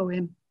narrates the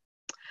poem.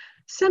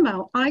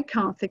 Somehow, I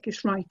can't think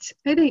it's right.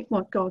 It ain't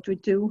what God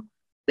would do.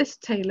 This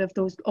tale of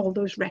all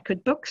those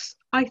record books,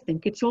 I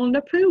think it's all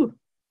Napoo.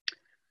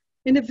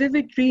 In a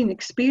vivid dream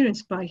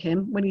experienced by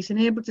him when he's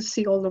unable to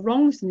see all the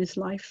wrongs in his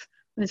life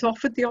and is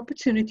offered the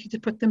opportunity to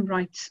put them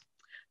right,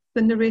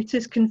 the narrator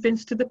is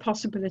convinced of the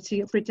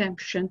possibility of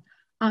redemption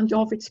and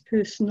of its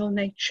personal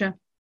nature.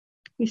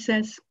 He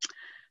says,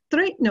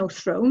 there ain't no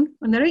throne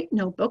and there ain't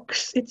no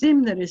books. It's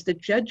him that is the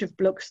judge of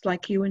blokes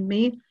like you and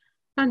me.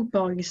 And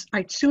boys,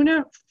 I'd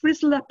sooner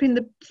frizzle up in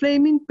the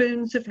flaming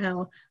burns of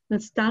hell than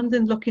stand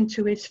and look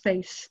into his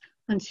face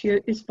and hear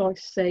his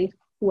voice say,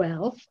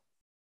 well.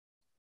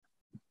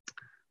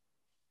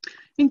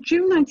 In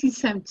June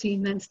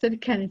 1917, then,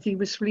 Studdert Kennedy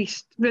was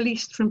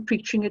released from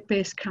preaching at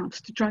base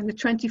camps to join the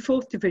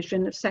 24th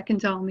Division of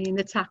 2nd Army in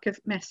the attack of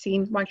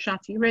Messines,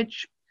 Waishati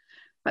Ridge.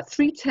 At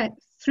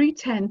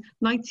 3:10,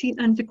 19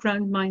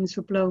 underground mines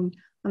were blown,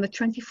 and the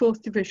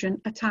 24th Division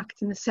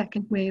attacked in the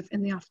second wave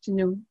in the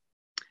afternoon.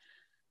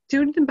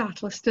 During the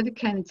battle, Studdert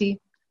Kennedy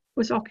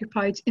was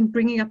occupied in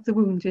bringing up the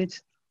wounded,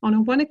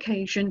 on one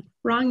occasion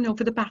ran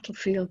over the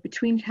battlefield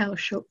between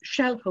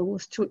shell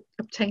holes to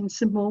obtain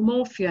some more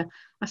morphia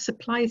as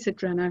supplies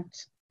had run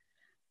out.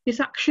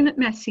 His action at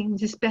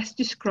Messines is best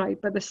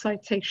described by the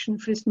citation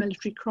for his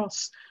military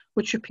cross,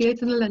 which appeared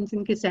in the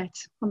London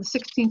Gazette on the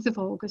 16th of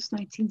August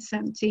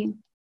 1917.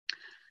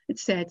 It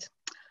said,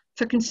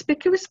 for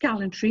conspicuous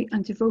gallantry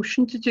and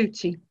devotion to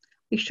duty,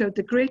 he showed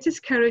the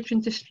greatest courage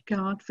and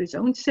disregard for his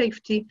own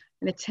safety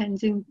in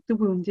attending the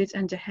wounded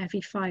under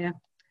heavy fire.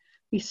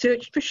 He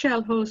searched for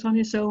shell holes on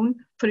his own,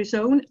 for his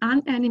own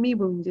and enemy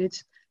wounded,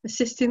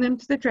 assisting them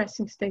to the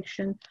dressing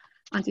station,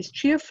 and his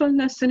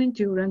cheerfulness and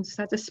endurance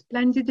had a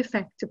splendid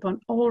effect upon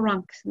all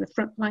ranks in the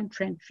frontline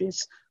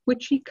trenches,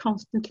 which he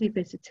constantly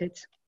visited.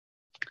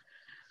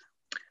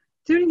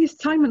 During his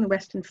time on the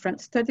Western Front,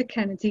 Studdert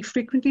Kennedy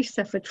frequently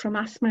suffered from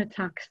asthma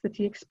attacks that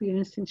he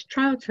experienced since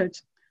childhood,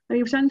 and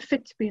he was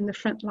unfit to be in the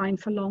front line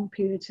for long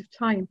periods of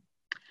time.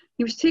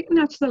 He was taken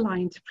out of the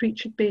line to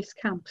preach at base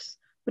camps,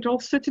 but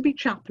also to be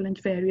chaplain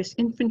at various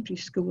infantry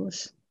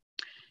schools.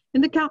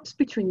 In the gaps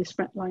between his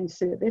frontline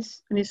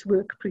service and his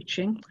work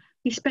preaching,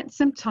 he spent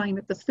some time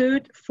at the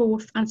 3rd,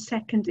 4th and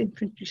 2nd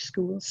infantry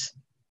schools.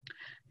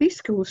 These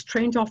schools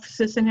trained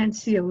officers and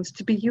NCOs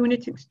to be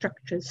unit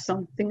instructors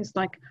on things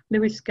like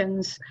Lewis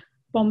guns,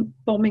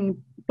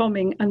 bombing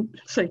and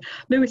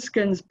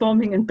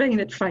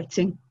bayonet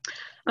fighting,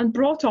 and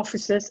brought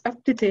officers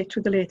up to date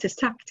with the latest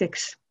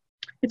tactics.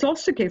 It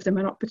also gave them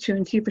an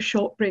opportunity of a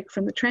short break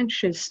from the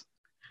trenches.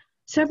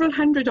 Several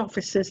hundred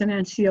officers and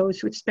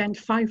NCOs would spend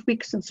 5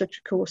 weeks on such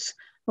a course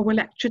and were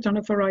lectured on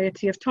a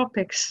variety of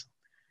topics.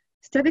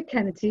 Studdert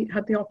Kennedy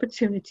had the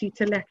opportunity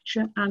to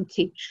lecture and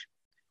teach.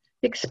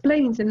 He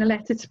explained in a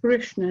letter to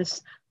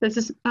parishioners that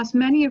as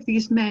many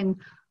men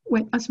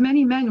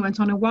went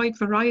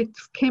on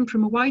came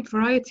from a wide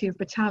variety of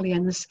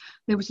battalions,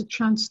 there was a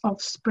chance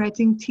of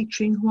spreading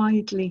teaching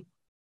widely.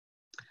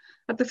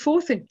 At the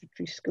 4th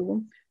Infantry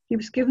School, he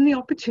was given the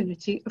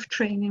opportunity of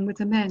training with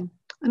the men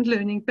and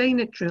learning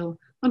bayonet drill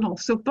and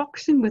also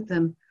boxing with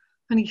them.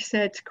 And he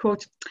said,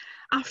 quote,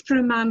 "After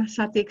a man has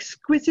had the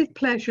exquisite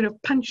pleasure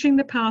of punching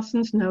the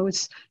parson's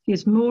nose, he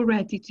is more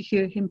ready to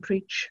hear him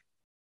preach."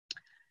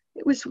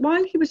 It was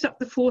while he was at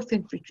the 4th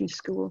Infantry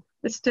School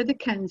that Studdert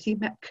Kennedy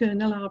met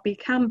Colonel R.B.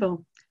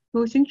 Campbell, who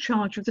was in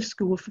charge of the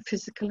School for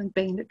Physical and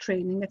Bayonet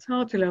Training at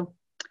Hardelow.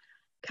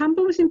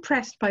 Campbell was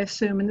impressed by a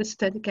sermon that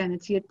Studdert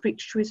Kennedy had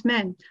preached to his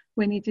men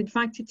when he'd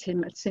invited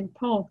him at St.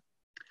 Paul.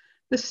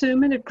 The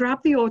sermon had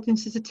grabbed the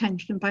audience's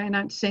attention by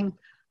announcing,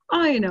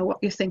 "I know what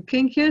you're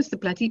thinking, here's the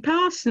bloody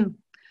parson,"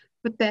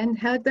 but then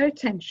held their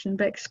attention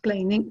by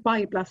explaining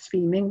why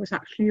blaspheming was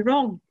actually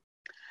wrong.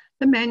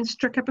 The men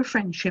struck up a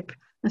friendship,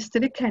 and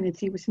Studdert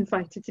Kennedy was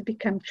invited to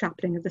become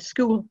chaplain of the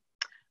school.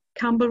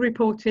 Campbell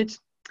reported,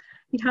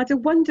 "He had a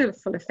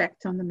wonderful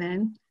effect on the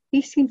men.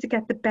 He seemed to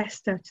get the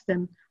best out of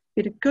them.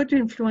 He had a good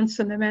influence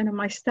on the men on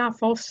my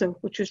staff also,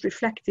 which was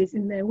reflected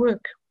in their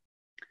work."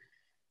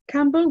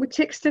 Campbell would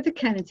take Studdert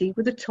Kennedy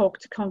with a talk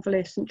to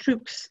convalescent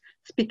troops,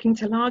 speaking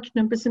to large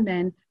numbers of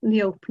men in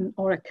the open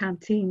or at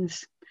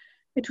canteens.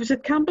 It was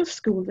at Campbell's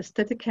school that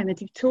Studdert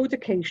Kennedy toured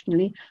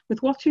occasionally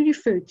with what he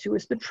referred to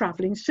as the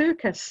travelling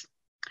circus.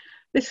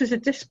 This was a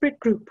disparate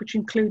group which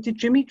included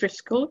Jimmy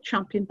Driscoll,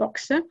 champion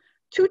boxer,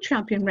 2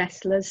 champion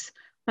wrestlers,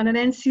 and an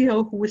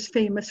NCO who was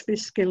famous for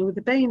his skill with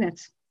the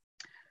bayonet.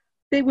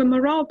 They were a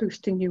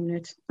morale-boosting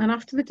unit, and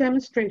after the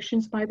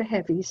demonstrations by the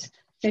heavies,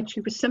 which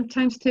he would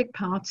sometimes take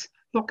part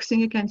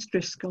boxing against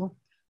Driscoll,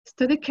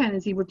 Studdert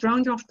Kennedy would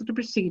round off the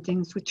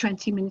proceedings with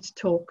 20 minutes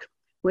talk,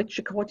 which,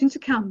 according to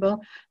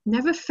Campbell,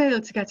 never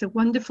failed to get a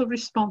wonderful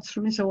response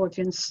from his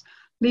audience,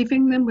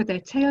 leaving them with their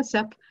tails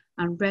up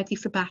and ready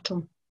for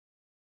battle.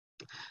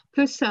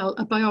 Purcell,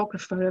 a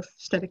biographer of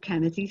Studdert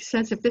Kennedy,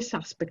 says of this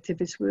aspect of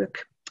his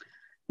work,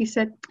 he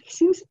said, "He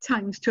seems at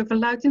times to have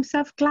allowed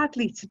himself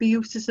gladly to be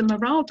used as a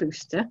morale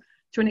booster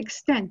to an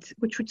extent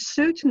which would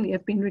certainly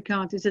have been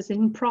regarded as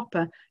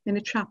improper in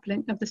a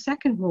chaplain of the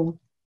Second War.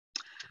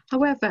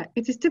 However,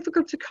 it is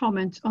difficult to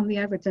comment on the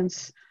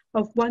evidence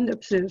of one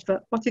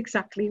observer what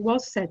exactly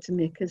was said to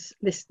make his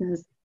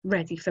listeners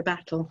ready for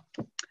battle."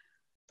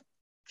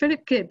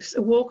 Philip Gibbs,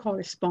 a war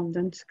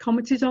correspondent,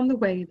 commented on the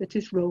way that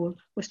his role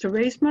was to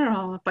raise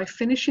morale by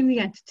finishing the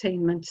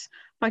entertainment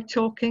by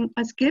talking,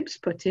 as Gibbs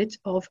put it,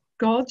 of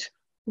God,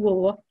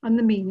 war, and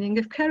the meaning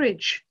of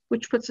courage,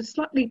 which puts a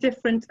slightly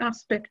different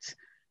aspect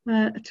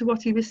to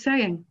what he was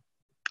saying.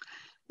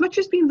 Much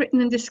has been written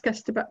and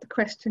discussed about the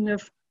question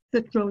of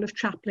the role of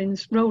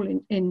chaplains' role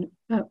in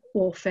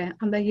warfare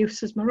and their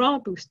use as morale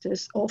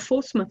boosters or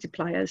force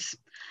multipliers,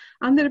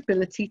 and their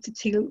ability to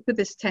deal with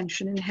this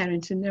tension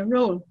inherent in their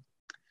role.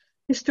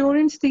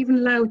 Historian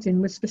Stephen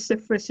Loudon was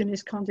vociferous in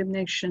his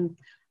condemnation,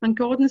 and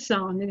Gordon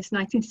Zahn, in his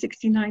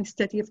 1969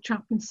 study of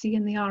chaplaincy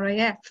in the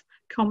RAF,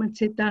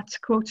 commented that,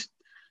 quote,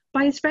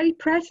 "By his very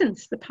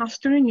presence, the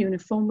pastor in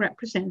uniform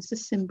represents a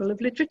symbol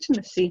of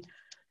legitimacy.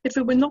 If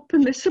it were not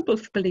permissible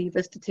for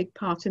believers to take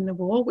part in the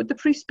war, would the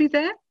priest be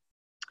there?"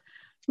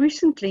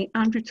 Recently,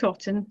 Andrew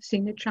Totten,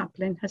 senior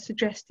chaplain, has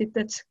suggested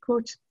that,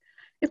 quote,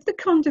 "If the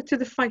conduct of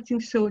the fighting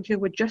soldier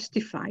were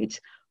justified,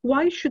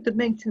 why should the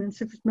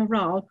maintenance of his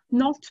morale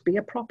not be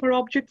a proper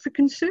object for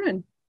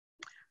concern?"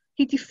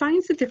 He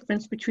defines the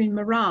difference between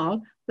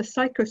morale, the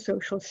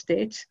psychosocial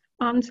state,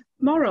 and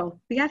moral,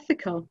 the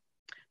ethical.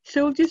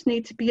 Soldiers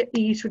need to be at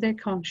ease with their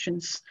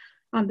conscience,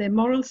 and their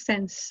moral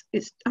sense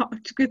is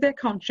to give their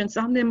conscience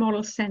and their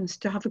moral sense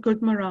to have a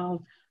good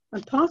morale.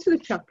 And part of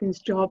the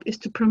chaplain's job is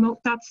to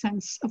promote that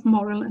sense of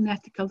moral and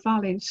ethical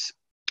values.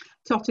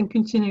 Totten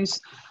continues,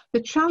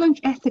 "The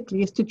challenge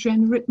ethically is to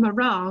generate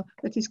morale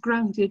that is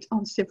grounded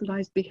on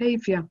civilized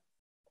behavior."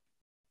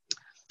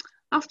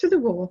 After the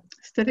war,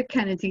 Studdert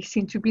Kennedy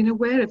seemed to have been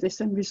aware of this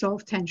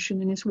unresolved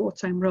tension in his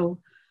wartime role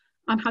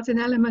and had an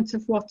element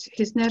of what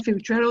his nephew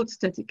Gerald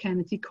Studdert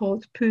Kennedy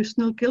called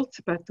personal guilt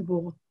about the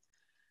war.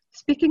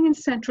 Speaking in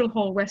Central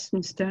Hall,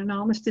 Westminster on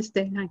Armistice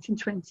Day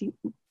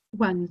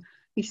 1921,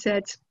 he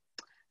said,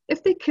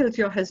 "If they killed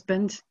your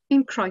husband,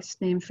 in Christ's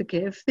name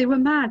forgive. They were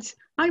mad.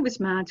 I was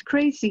mad,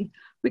 crazy.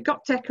 We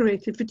got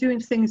decorated for doing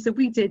things that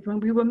we did when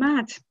we were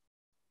mad."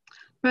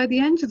 By the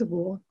end of the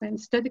war, then,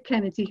 Studdert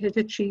Kennedy had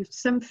achieved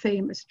some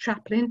fame as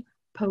chaplain,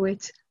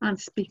 poet and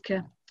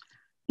speaker.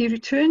 He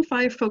returned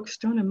via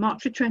Folkestone on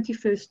March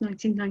 21st,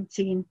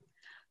 1919.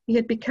 He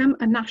had become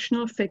a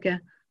national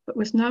figure, but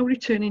was now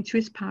returning to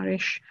his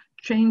parish,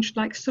 changed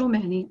like so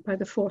many by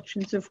the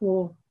fortunes of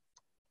war.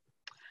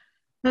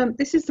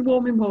 This is the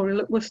War Memorial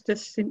at Worcester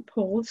St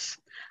Paul's,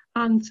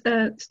 and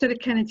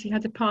Studdert Kennedy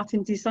had a part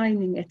in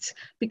designing it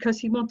because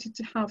he wanted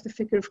to have the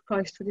figure of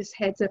Christ with his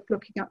head up,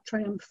 looking up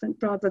triumphant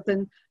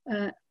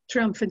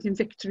in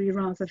victory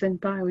rather than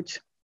bowed.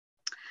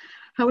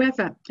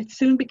 However, it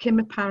soon became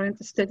apparent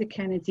that Studdert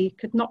Kennedy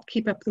could not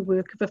keep up the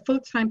work of a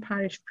full-time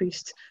parish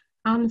priest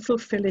and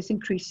fulfil his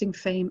increasing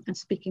fame and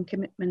speaking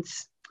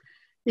commitments.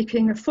 He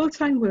became a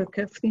full-time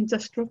worker for the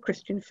Industrial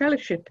Christian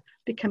Fellowship,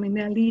 becoming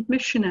their lead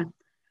missioner,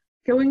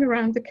 going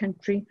around the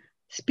country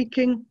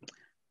speaking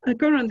and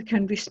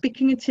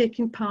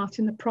taking part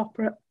in the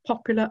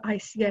popular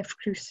ICF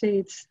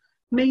crusades,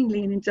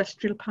 mainly in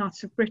industrial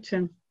parts of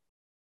Britain.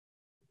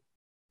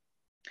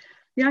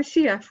 The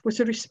ICF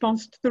was a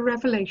response to the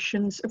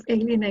revelations of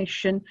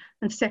alienation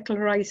and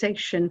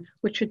secularization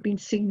which had been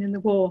seen in the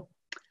war.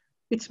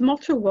 Its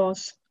motto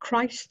was,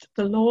 "Christ,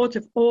 the Lord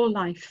of all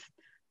life,"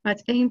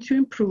 and aimed to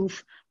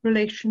improve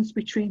relations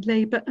between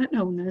labour and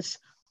owners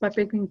by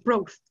bringing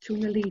both to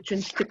an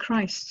allegiance to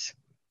Christ.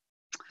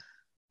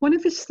 One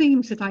of his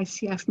themes at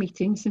ICF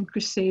meetings and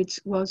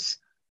crusades was,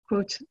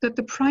 quote, "that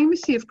the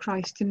primacy of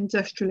Christ in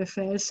industrial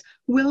affairs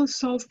will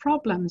solve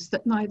problems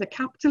that neither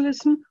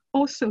capitalism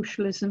or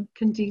socialism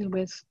can deal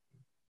with."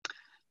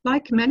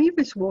 Like many of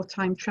his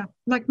wartime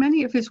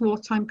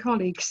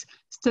colleagues,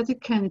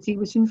 Studdert Kennedy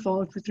was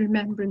involved with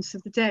remembrance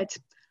of the dead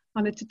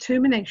and a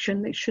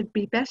determination that should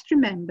be best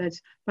remembered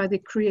by the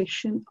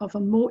creation of a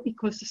more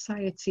equal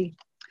society.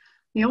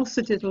 He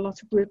also did a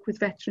lot of work with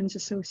veterans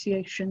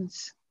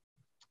associations.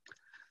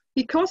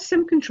 He caused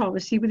some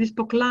controversy with his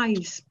book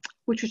Lies,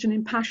 which was an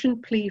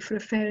impassioned plea for a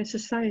fairer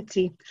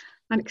society,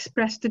 and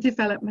expressed the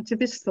development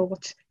of his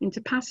thought into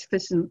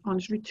pacifism on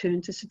his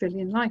return to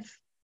civilian life.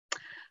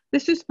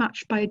 This was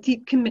matched by a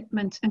deep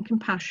commitment and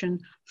compassion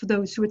for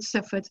those who had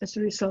suffered as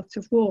a result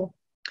of war.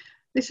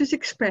 This was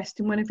expressed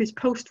in one of his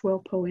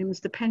post-war poems,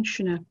 The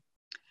Pensioner.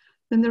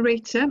 The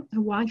narrator, a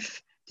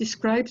wife,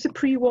 describes a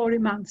pre-war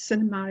romance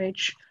and a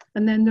marriage,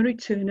 and then the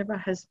return of her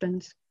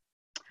husband.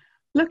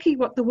 "Lucky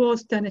what the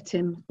war's done at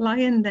him,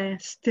 lying there,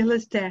 still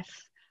as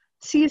death.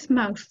 See his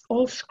mouth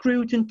all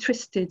screwed and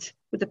twisted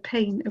with the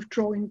pain of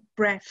drawing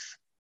breath."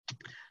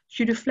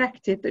 She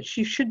reflected that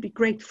she should be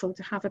grateful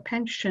to have a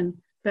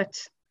pension,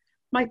 but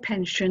 "my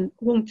pension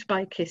won't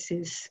buy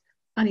kisses,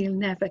 and he'll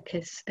never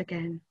kiss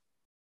again."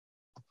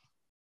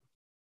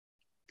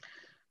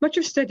 Much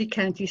of Studdert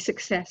Kennedy's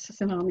success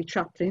as an army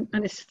chaplain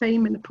and his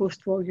fame in the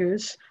post-war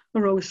years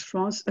arose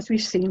from, as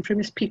we've seen, from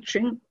his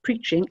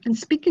preaching and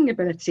speaking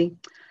ability.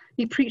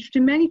 He preached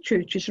in many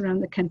churches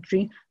around the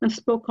country and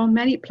spoke on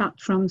many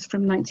platforms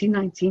from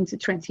 1919 to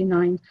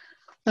 29,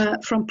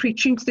 from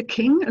preaching to the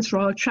king as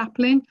royal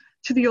chaplain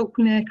to the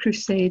open-air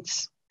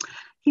crusades.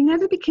 He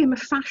never became a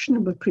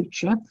fashionable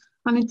preacher,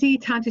 and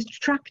indeed had his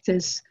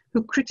detractors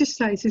who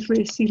criticised his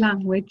racy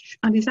language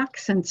and his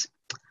accent.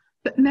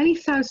 But many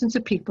thousands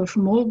of people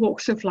from all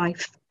walks of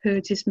life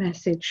heard his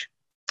message.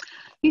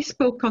 He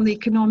spoke on the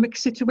economic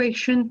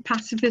situation,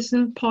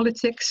 pacifism,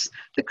 politics,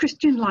 the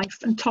Christian life,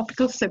 and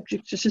topical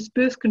subjects such as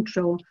birth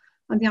control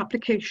and the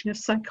application of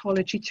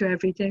psychology to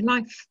everyday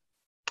life.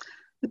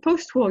 The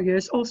post-war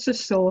years also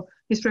saw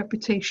his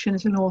reputation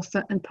as an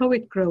author and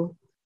poet grow.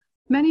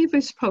 Many of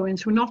his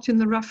poems were not in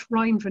the rough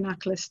rhyme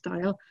vernacular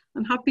style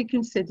and have been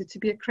considered to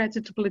be a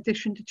creditable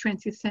addition to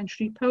 20th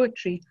century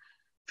poetry.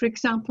 For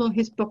example,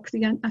 his book,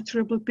 The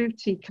Unutterable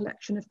Beauty,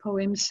 collection of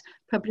poems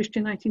published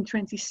in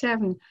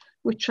 1927,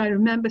 which I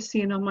remember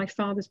seeing on my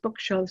father's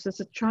bookshelves as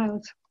a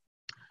child.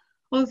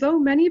 Although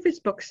many of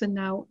his books are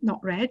now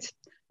not read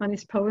and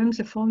his poems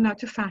have fallen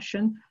out of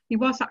fashion, he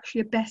was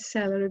actually a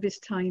bestseller of his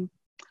time.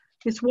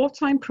 His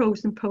wartime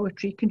prose and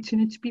poetry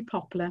continued to be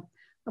popular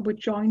and were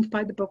joined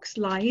by the books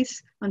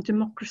Lies and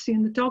Democracy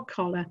and the Dog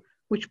Collar,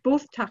 which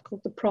both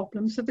tackled the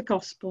problems of the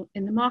gospel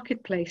in the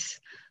marketplace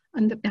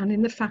and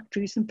in the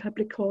factories and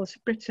public halls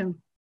of Britain.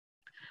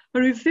 A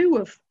review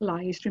of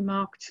Lies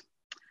remarked,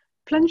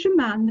 "Plunge a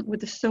man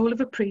with the soul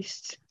of a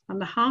priest and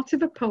the heart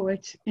of a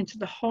poet into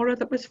the horror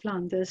that was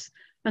Flanders,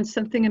 and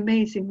something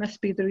amazing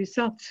must be the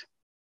result."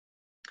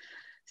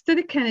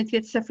 Studdert Kennedy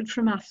had suffered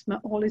from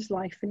asthma all his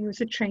life and he was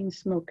a chain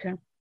smoker.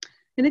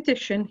 In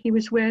addition, he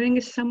was wearing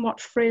his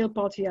somewhat frail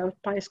body out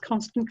by his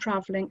constant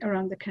travelling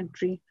around the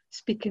country,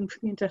 speaking for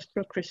the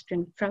Industrial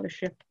Christian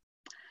Fellowship.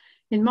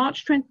 In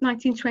March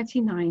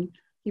 1929,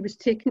 he was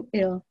taken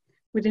ill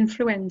with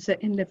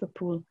influenza in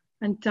Liverpool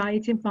and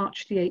died in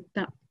March the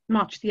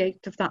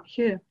 8th of that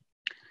year.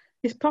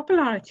 His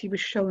popularity was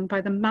shown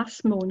by the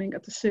mass mourning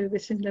of the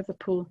service in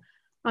Liverpool,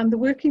 and the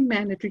working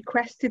men had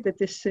requested that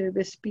this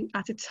service be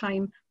at a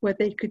time where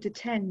they could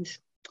attend.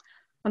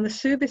 And the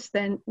service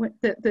then,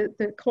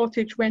 the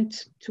cortege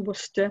went to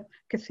Worcester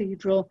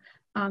Cathedral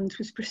and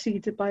was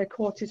preceded by a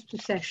cortege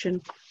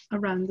procession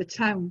around the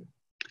town.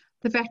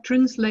 The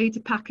veterans laid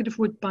a packet of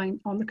woodbine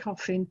on the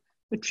coffin,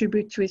 a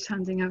tribute to his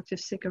handing out of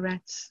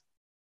cigarettes.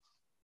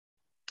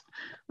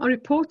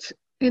 There's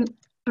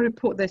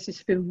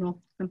his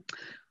funeral.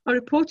 A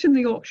report in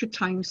the Yorkshire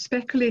Times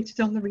speculated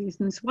on the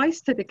reasons why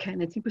Studdert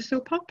Kennedy was so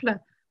popular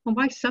and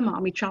why some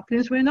army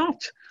chaplains were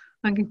not,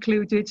 and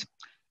concluded,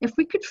 if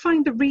we could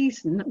find a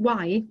reason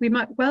why, we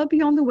might well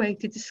be on the way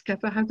to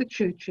discover how the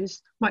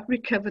churches might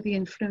recover the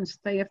influence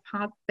they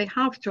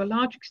have to a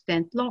large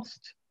extent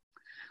lost.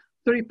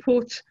 The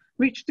report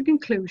reached the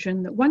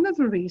conclusion that one of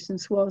the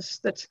reasons was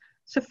that,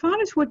 so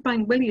far as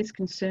Woodbine Willie is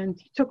concerned,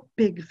 he took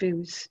big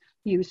views,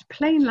 he used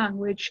plain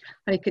language,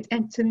 and he could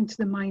enter into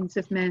the minds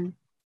of men.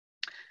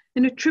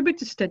 In a tribute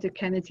to Studdert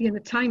Kennedy in the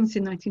Times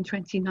in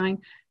 1929,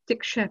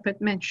 Dick Shepherd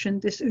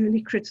mentioned this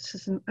early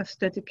criticism of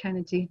Studdert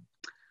Kennedy.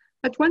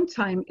 At one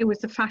time, it was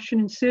the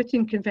fashion in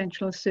certain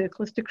conventional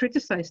circles to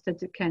criticise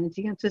Studdert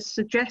Kennedy and to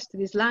suggest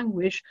that his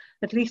language,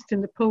 at least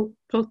in the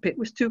pulpit,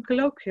 was too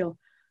colloquial.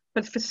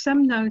 But for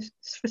some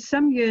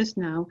years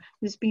now,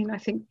 it has been, I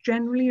think,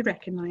 generally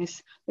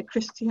recognised that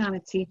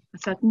Christianity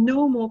has had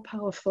no more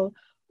powerful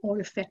or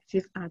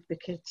effective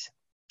advocate.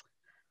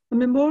 A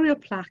memorial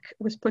plaque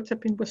was put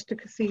up in Worcester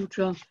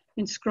Cathedral,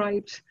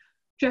 inscribed,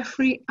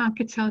 Geoffrey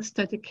Anquetel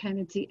Studdert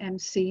Kennedy,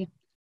 MC,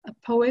 a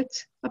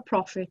poet, a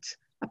prophet,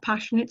 a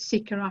passionate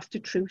seeker after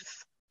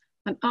truth,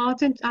 an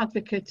ardent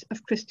advocate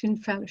of Christian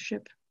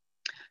fellowship,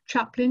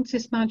 chaplain to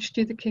His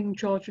Majesty the King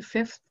George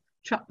V,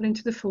 chaplain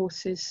to the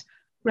forces,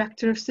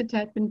 rector of St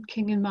Edmund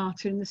King and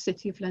Martyr in the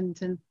City of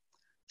London,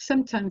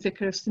 sometime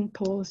vicar of St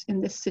Paul's in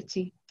this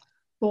city,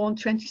 born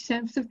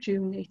 27th of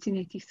June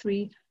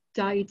 1883,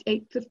 died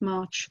 8th of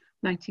March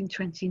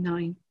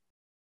 1929.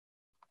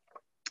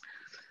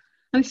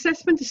 An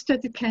assessment of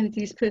Studdert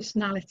Kennedy's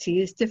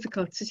personality is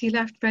difficult as he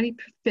left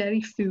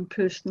very few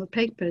personal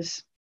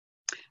papers.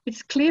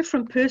 It's clear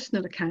from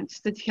personal accounts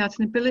that he had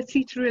an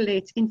ability to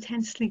relate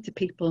intensely to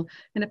people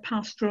in a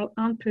pastoral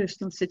and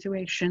personal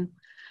situation,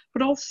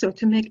 but also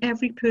to make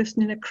every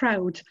person in a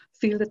crowd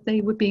feel that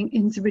they were being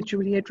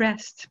individually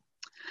addressed.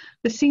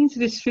 The scenes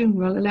of his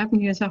funeral 11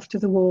 years after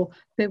the war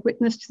bear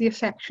witness to the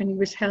affection he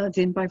was held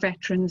in by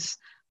veterans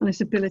and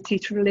his ability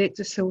to relate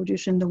to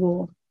soldiers in the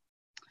war.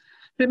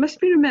 But it must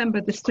be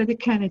remembered that Studdert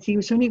Kennedy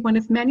was only one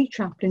of many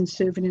chaplains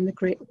serving in the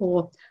Great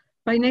War.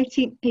 By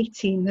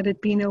 1918, there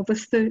had been over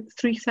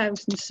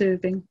 3,000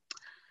 serving.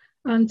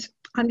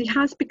 And he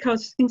has,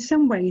 in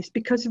some ways,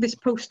 because of his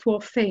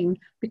post-war fame,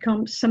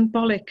 become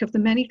symbolic of the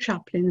many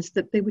chaplains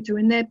that they were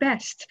doing their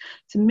best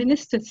to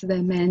minister to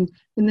their men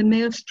in the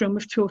maelstrom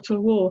of total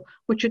war,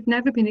 which had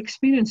never been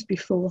experienced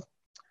before.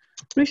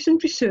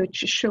 Recent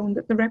research has shown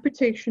that the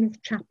reputation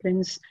of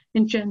chaplains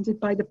engendered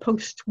by the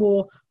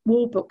post-war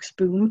war books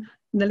boom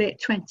in the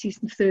late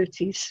 20s and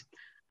 30s,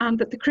 and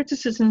that the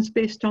criticisms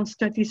based on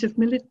studies of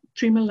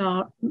military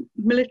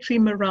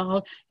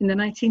morale in the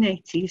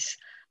 1980s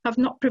have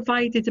not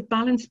provided a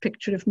balanced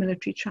picture of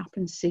military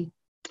chaplaincy.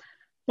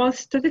 While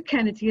Studdert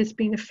Kennedy has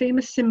been a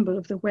famous symbol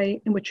of the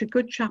way in which a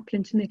good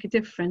chaplain can make a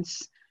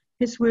difference,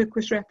 his work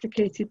was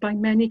replicated by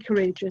many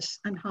courageous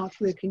and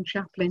hard-working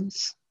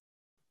chaplains.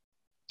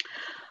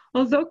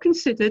 Although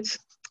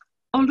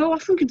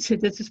often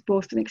considered as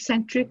both an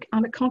eccentric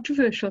and a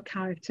controversial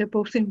character,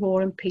 both in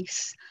war and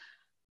peace,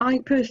 I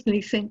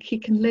personally think he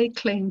can lay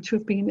claim to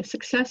have been a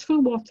successful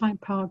wartime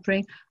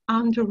padre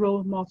and a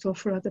role model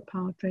for other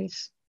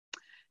padres.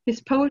 His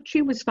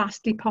poetry was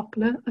vastly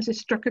popular as it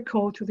struck a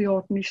chord with the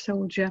ordinary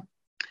soldier.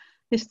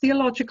 His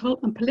theological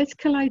and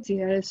political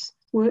ideas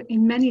were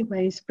in many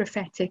ways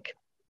prophetic.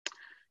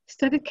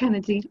 Studdert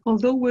Kennedy,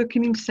 although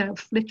working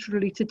himself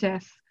literally to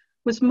death,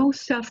 was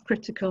most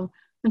self-critical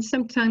and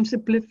sometimes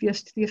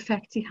oblivious to the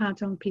effect he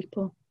had on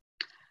people.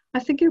 I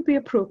think it would be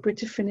appropriate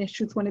to finish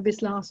with one of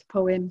his last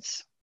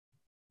poems.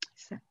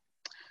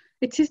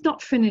 It is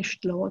not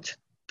finished, Lord.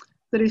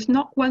 There is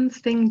not one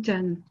thing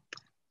done.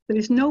 There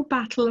is no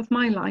battle of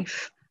my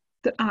life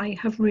that I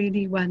have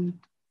really won.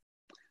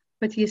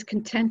 But he is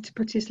content to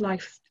put his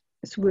life's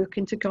work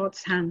into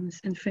God's hands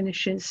and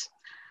finishes.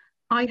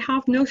 I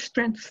have no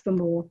strength for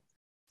more,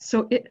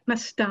 so it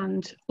must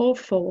stand or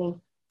fall.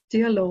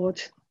 Dear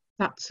Lord,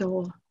 that's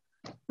all.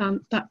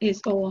 That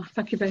is all.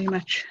 Thank you very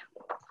much.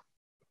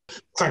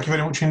 Thank you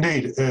very much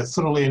indeed.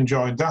 Thoroughly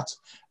enjoyed that.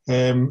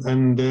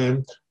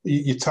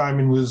 Your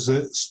timing was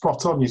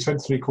spot on. You said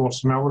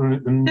 3/4 an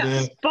hour.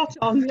 Yeah, spot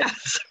on,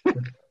 yes.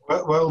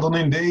 Well done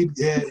indeed.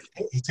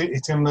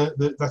 It's in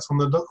that's on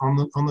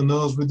the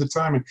nose with the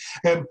timing.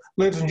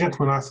 Ladies and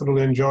gentlemen, I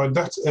thoroughly enjoyed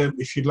that.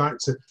 If you'd like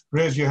to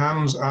raise your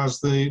hands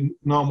as the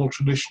normal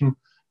tradition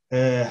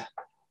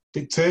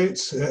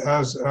dictates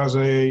as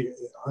a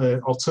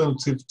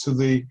alternative to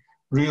the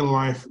real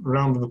life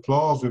round of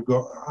applause. We've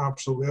got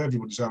absolutely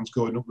everybody's hands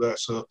going up there,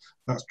 so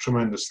that's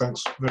tremendous.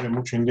 Thanks very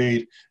much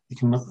indeed. You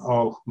can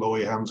all lower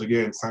your hands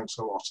again. Thanks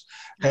a lot.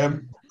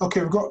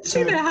 Okay, we've got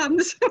see their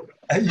hands.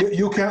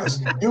 you can't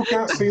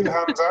see the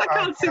hands. I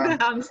can't see the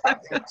hands.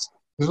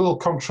 There's a little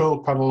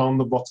control panel on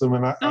the bottom,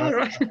 and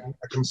I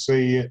can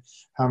see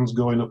hands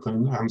going up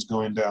and hands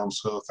going down.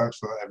 So thanks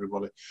for that,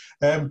 everybody.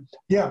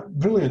 Yeah,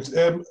 brilliant.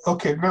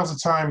 Okay, now's the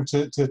time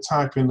to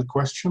type in the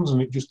questions,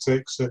 and it just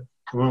takes a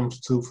moment or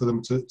two for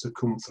them to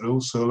come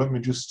through. So let me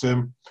just,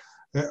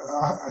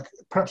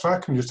 perhaps I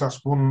can just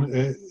ask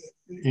one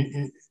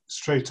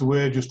straight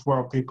away, just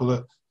while people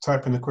are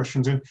typing the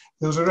questions in.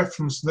 There was a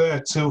reference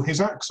there to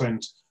his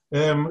accent.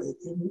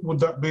 Would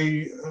that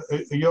be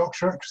a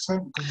Yorkshire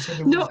accent?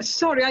 No,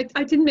 sorry,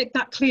 I didn't make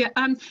that clear.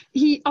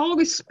 He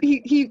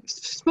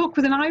spoke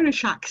with an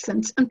Irish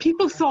accent, and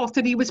people thought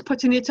that he was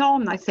putting it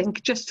on, I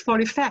think, just for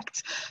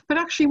effect. But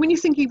actually, when you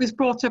think he was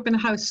brought up in a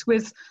house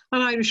with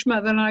an Irish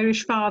mother, an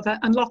Irish father,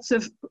 and lots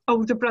of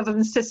older brothers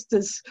and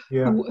sisters,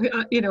 who,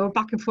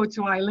 back and forth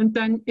to Ireland,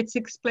 then it's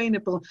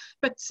explainable.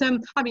 But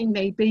I mean,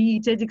 maybe he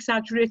did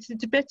exaggerate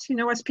it a bit,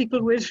 as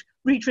people with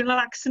regional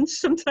accents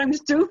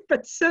sometimes do.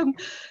 But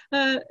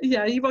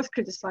yeah, he was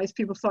criticised.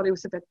 People thought he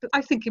was a bit, but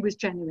I think it was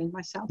genuine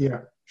myself.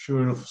 Yeah,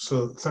 sure enough.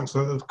 So thanks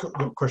for that. I've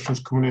got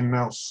questions coming in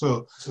now.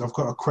 So I've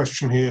got a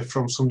question here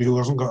from somebody who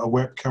hasn't got a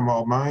webcam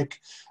or mic.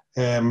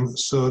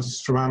 So this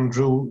is from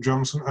Andrew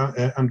Johnson.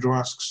 Andrew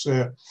asks,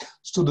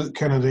 Studdert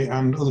Kennedy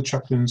and other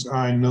chaplains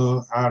I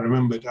know are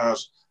remembered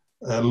as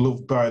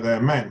loved by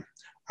their men.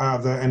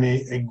 Are there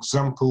any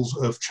examples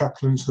of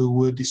chaplains who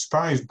were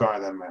despised by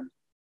their men?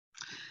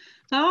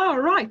 Oh,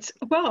 right.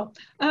 Well,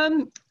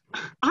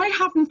 I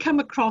haven't come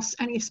across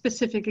any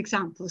specific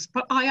examples,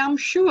 but I am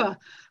sure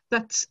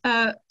that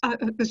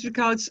as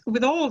regards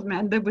with all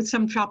men, there were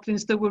some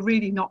chaplains that were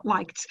really not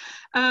liked.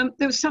 There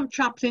were some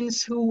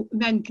chaplains who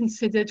men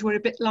considered were a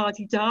bit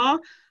la-di-da,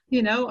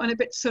 and a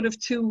bit sort of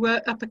too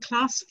upper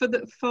class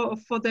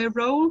for their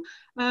role,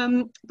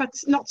 but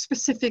not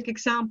specific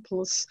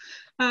examples.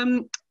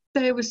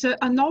 There was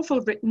a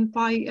novel written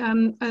by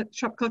a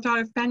chap called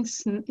R.F.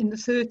 Benson in the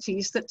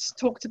 30s that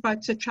talked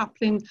about a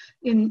chaplain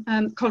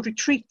called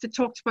Retreat, that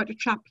talked about a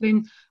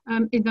chaplain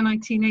in the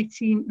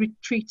 1918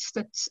 retreats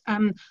that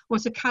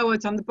was a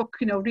coward, and the book,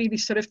 really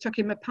sort of took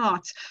him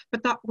apart.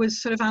 But that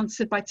was sort of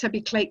answered by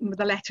Tubby Clayton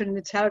with a letter in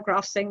the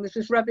Telegraph saying this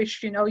was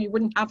rubbish, you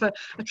wouldn't have a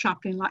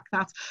chaplain like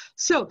that.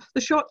 So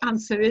the short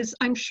answer is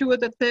I'm sure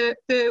that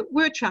there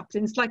were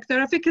chaplains, like there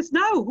are vicars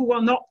now, who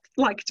are not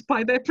liked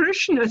by their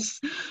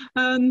parishioners.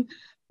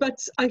 But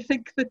I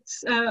think that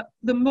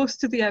the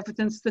most of the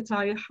evidence that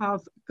I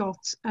have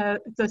got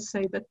does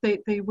say that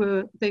they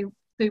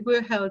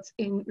were held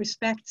in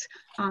respect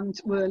and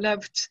were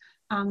loved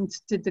and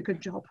did the good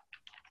job.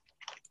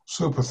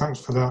 Super, thanks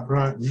for that.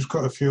 Right, we've just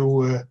got a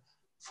few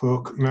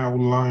folk now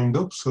lined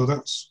up, so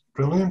that's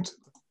brilliant.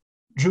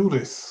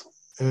 Judith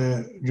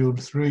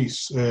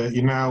Rees,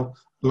 you're now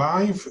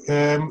live.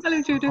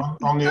 Hello, Judith.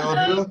 On the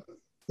audio.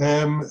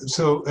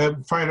 So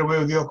fire away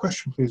with your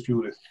question, please,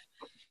 Judith.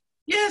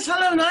 Yes,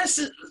 hello, nice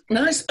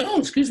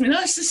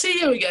to see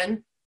you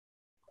again.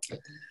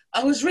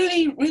 I was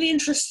really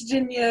interested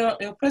in your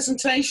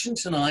presentation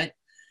tonight,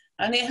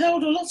 and it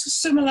held a lot of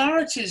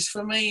similarities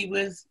for me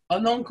with a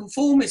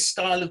nonconformist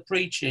style of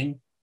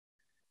preaching.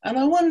 And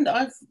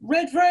I've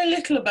read very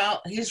little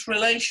about his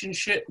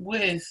relationship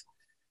with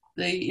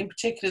in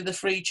particular the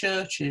free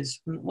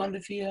churches. I wonder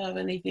if you have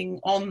anything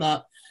on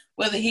that,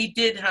 whether he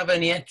did have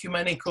any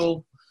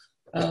ecumenical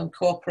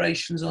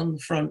cooperations on the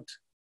front.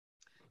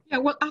 Yeah,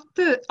 well,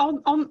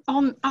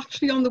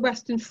 actually on the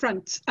Western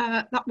Front,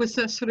 that was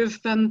a sort of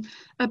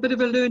a bit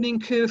of a learning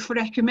curve for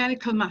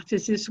ecumenical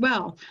matters as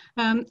well,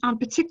 and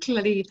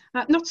particularly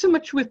not so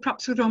much with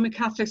perhaps with Roman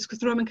Catholics, because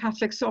the Roman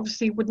Catholics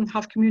obviously wouldn't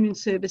have communion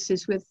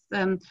services with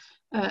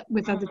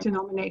other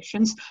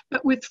denominations,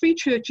 but with free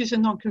churches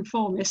and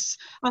nonconformists,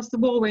 as the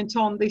war went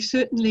on, they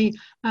certainly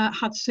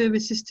had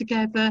services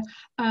together,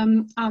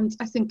 and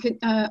I think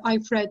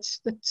I've read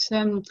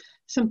that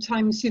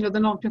sometimes, the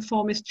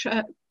nonconformist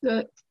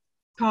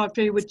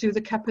padre would do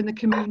the cup and the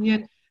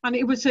communion, and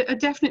it was a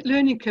definite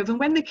learning curve. And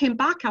when they came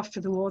back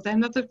after the war, then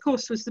that of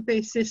course was the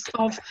basis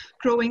of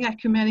growing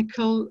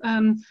ecumenical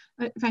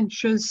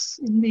ventures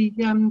in the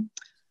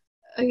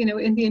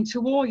in the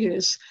interwar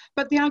years.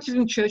 But the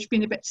Anglican Church,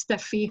 being a bit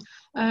stuffy,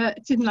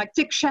 didn't like.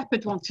 Dick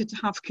Shepherd wanted to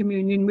have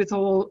communion with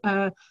all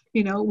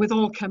with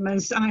all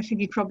comers, and I think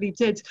he probably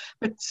did.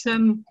 But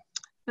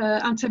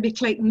and Tubby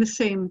Clayton the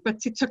same,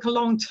 but it took a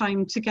long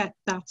time to get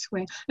that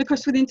way. And of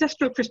course, with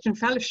Industrial Christian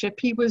Fellowship,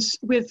 he was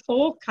with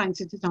all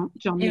kinds of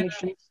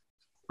denominations,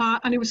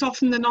 and it was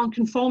often the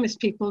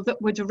nonconformist people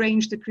that would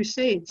arrange the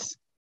crusades.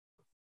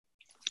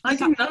 I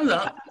didn't know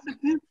that.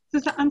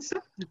 Does that answer?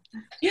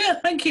 Yeah,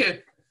 thank you.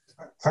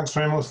 Thanks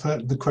very much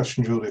for the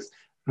question, Judith.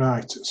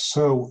 Right,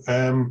 so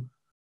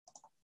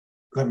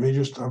let me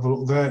just have a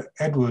look there.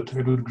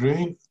 Edward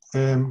Green,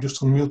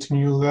 just unmuting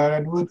you there,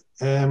 Edward.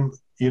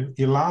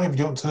 you're live. Do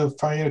you want to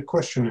fire a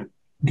question in?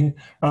 Okay.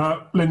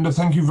 Linda,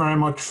 thank you very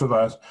much for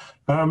that.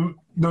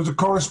 There was a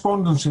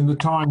correspondence in the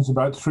Times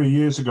about 3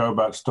 years ago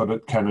about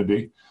Studdert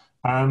Kennedy,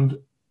 and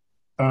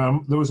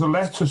there was a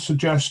letter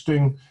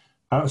suggesting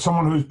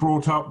someone who was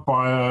brought up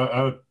by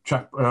an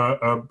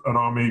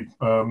army,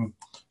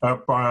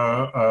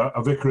 by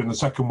a vicar in the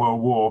Second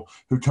World War,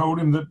 who told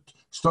him that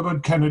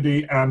Studdert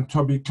Kennedy and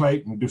Tubby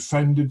Clayton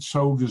defended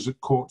soldiers at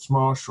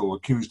courts-martial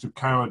accused of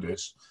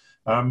cowardice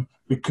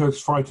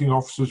because fighting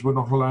officers were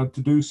not allowed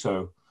to do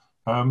so.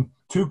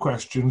 Two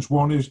questions.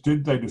 One is,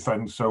 did they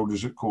defend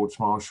soldiers at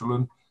courts-martial?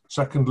 And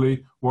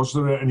secondly, was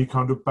there any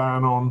kind of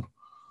ban on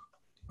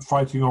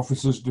fighting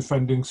officers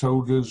defending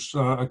soldiers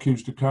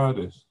accused of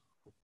cowardice?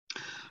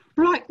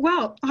 Right,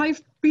 well,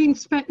 I've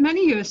spent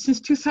many years, since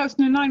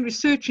 2009,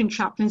 researching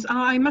chaplains, and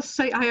I must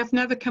say I have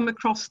never come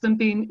across them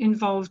being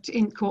involved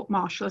in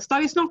court-martials.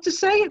 That is not to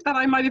say that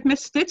I might have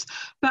missed it,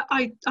 but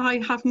I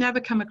have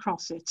never come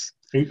across it.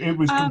 It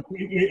was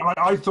completely,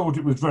 I thought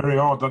it was very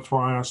odd, that's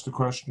why I asked the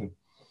question.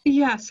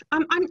 Yes, I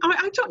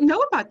don't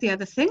know about the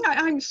other thing.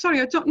 I'm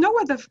sorry, I don't know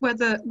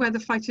whether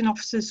fighting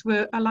officers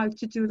were allowed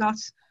to do that.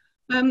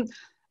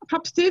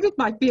 Perhaps David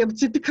might be able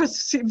to,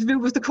 because it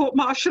was the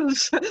court-martial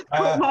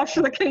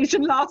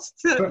occasion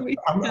last week.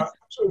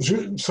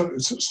 So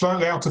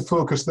slightly out of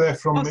focus there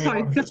from me.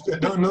 Sorry.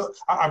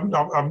 I'm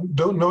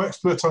no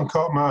expert on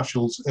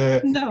court-martials.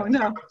 No.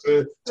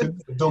 I've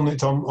done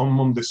it on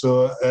Monday,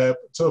 so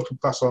total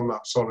pass on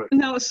that, sorry.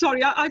 No,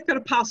 sorry, I've got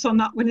to pass on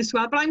that one as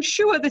well. But I'm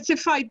sure that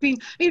if I'd been,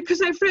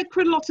 because I've read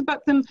quite a lot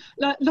about them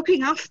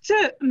looking after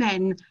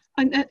men,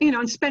 and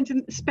and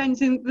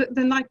spending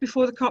the night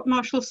before the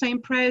court-martial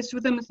saying prayers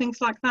with them and things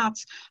like that,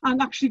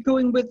 and actually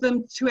going with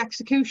them to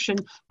execution.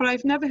 But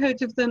I've never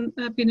heard of them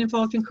being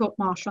involved in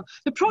court-martial.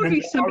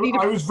 Probably somebody.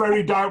 I was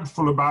very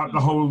doubtful about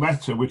the whole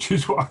letter, which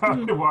is why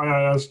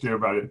I asked you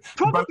about it.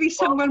 Probably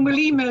someone will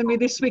email me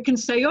this week and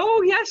say,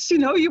 "Oh yes,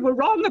 you were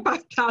wrong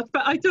about that,"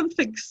 but I don't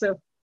think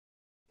so.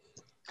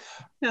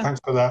 Yeah. Thanks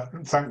for that.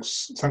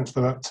 Thanks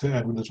for that to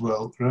Edward as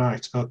well.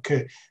 Right.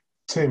 Okay.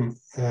 Tim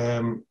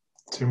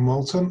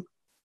Walton.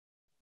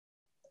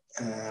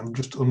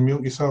 Just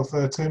unmute yourself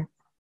there, Tim.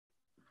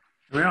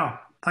 We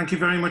are. Thank you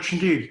very much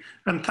indeed.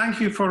 And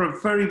thank you for a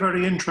very,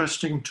 very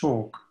interesting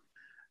talk.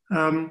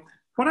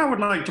 What I would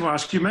like to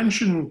ask, you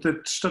mentioned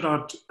that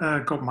Studdert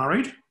got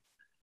married.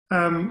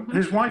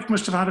 His wife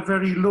must have had a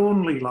very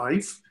lonely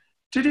life.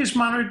 Did his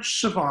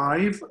marriage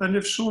survive? And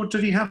if so,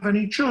 did he have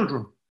any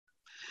children?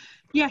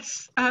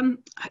 Yes,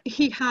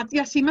 he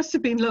must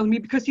have been lonely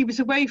because he was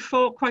away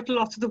for quite a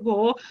lot of the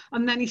war,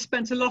 and then he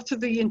spent a lot of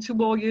the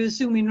interwar years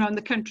zooming around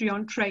the country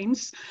on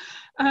trains.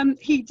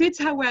 He did,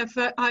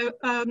 however,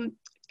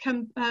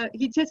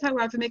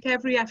 make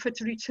every effort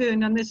to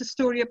return, and there's a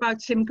story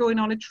about him going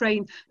on a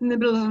train in the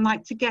middle of the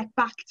night to get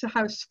back to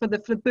house for the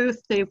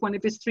birthday of one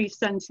of his three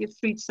sons. He had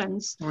three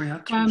sons. Oh,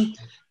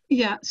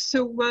 yeah.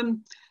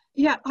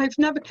 Yeah, I've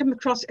never come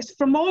across,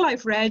 from all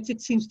I've read, it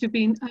seems to have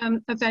been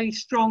a very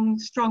strong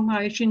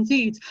marriage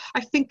indeed. I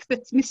think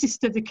that Mrs.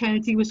 Studdert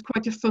Kennedy was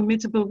quite a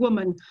formidable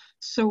woman.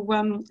 So,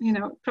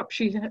 perhaps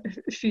she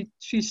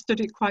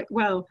studied quite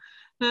well.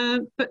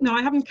 But no,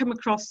 I haven't come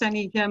across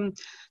any,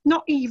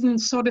 not even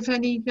sort of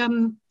any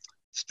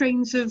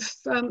strains of,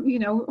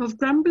 of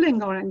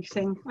grumbling or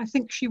anything. I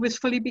think she was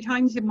fully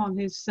behind him on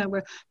his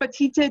work. But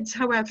he did,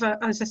 however,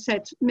 as I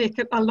said, make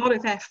a lot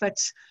of effort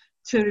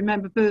to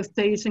remember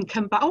birthdays and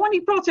come back. Oh, and he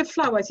brought her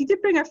flowers. He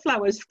did bring her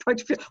flowers.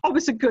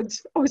 Always a good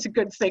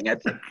thing, I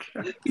think.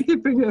 He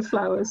did bring her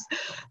flowers.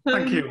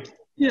 Thank you.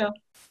 Yeah.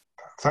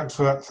 Thanks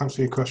for that. Thanks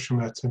for your question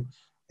there, Tim.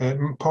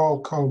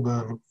 Paul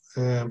Colburn.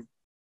 Hi,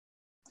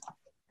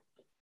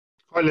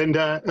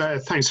 Linda.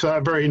 Thanks for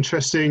that. Very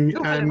interesting.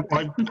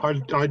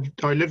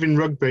 I live in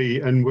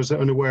Rugby and was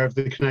unaware of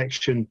the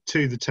connection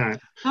to the town.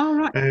 Oh,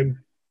 right.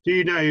 Do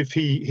you know if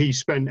he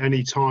spent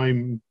any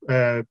time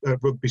at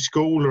rugby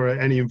school or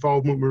any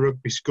involvement with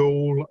rugby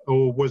school,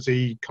 or was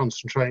he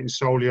concentrating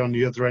solely on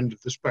the other end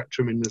of the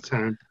spectrum in the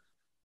town?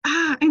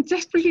 I'm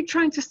desperately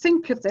trying to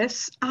think of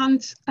this,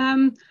 and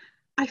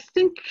I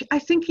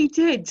think he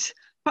did,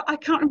 but I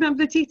can't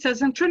remember the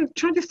details. I'm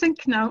trying to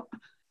think now.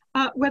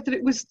 Whether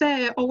it was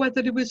there or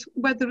whether it was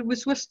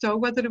Worcester,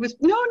 whether it was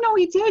no,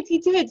 he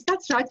did.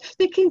 That's right.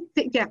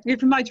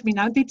 It reminds me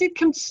now. They did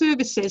come to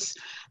services,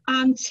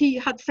 and he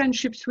had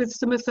friendships with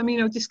some of them.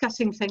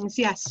 Discussing things.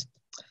 Yes.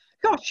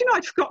 Gosh,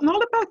 I'd forgotten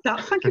all about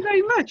that. Thank you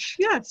very much.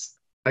 Yes.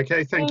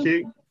 Okay. Thank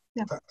you.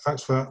 Yeah.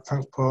 Thanks for that.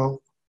 Thanks,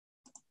 Paul.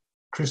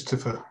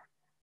 Christopher.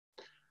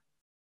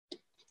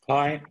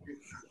 Hi.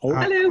 Oh.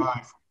 Hello.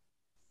 Hi.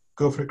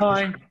 Go for it, Chris.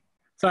 Hi.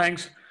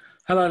 Thanks.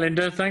 Hello,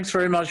 Linda. Thanks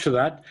very much for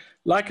that.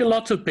 Like a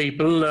lot of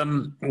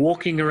people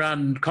walking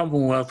around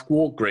Commonwealth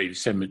War grave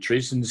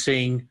cemeteries and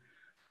seeing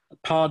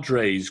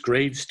padres'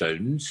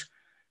 gravestones,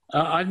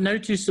 I've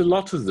noticed a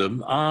lot of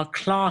them are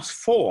Class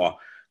 4.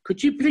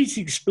 Could you please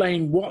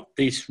explain what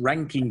this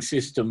ranking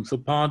system for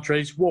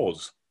padres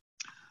was?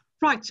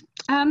 Right.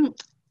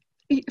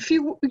 If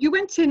you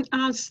went in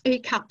as a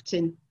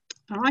captain,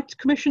 all right,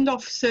 commissioned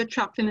officer,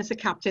 chaplain as a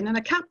captain, and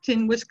a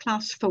captain was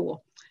class 4.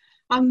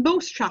 And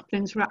most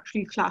chaplains were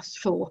actually class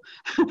 4,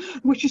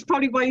 which is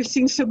probably why you've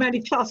seen so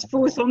many class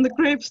 4s on the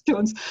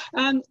gravestones.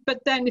 But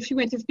then if you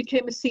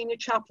became a senior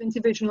chaplain,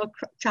 divisional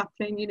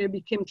chaplain, you know,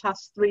 became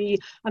class 3.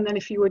 And then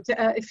if you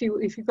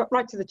got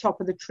right to the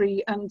top of the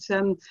tree and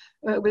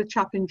with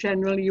chaplain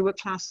general, you were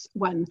class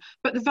 1.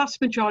 But the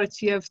vast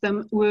majority of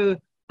them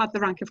had the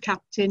rank of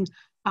captain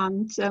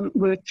and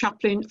were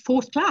chaplain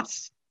 4th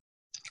class.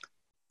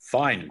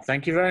 Fine.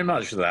 Thank you very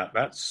much for that.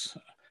 That's...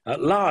 At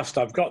last,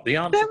 I've got the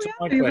answer to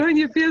my question.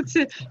 You'll be able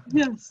to,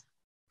 yes.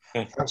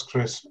 Thanks,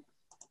 Chris.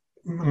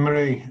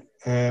 Marie,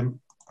 I'm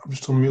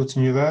just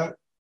unmuting you there.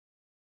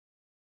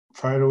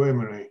 Fire away,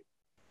 Marie.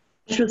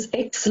 It was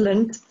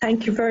excellent.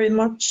 Thank you very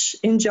much.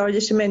 Enjoyed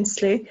it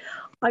immensely.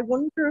 I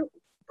wonder,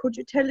 could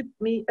you tell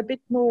me a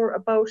bit more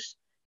about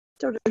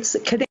Studdert's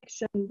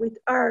connection with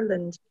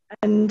Ireland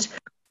and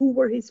who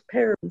were his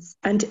parents?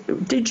 And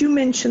did you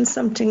mention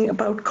something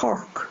about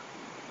Cork,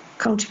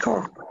 County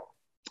Cork?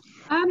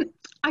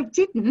 I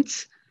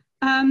didn't.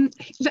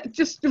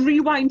 Just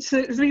rewind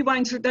to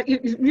that.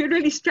 You're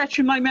really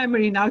stretching my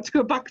memory now to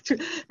go back to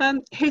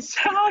his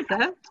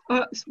father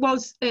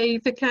was a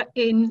vicar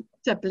in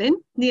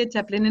Dublin, near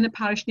Dublin, in a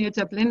parish near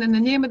Dublin, and the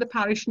name of the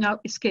parish now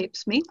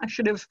escapes me. I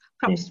should have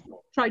perhaps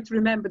tried to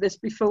remember this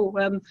before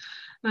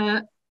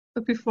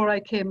I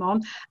came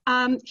on.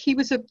 He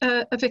was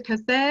a vicar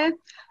there.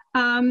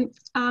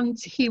 And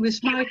he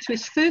was married to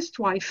his first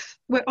wife.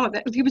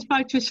 He was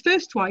married to his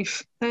first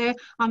wife there,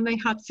 and they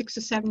had 6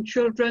 or 7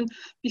 children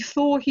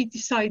before he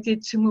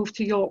decided to move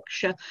to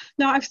Yorkshire.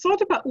 Now, I've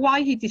thought about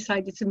why he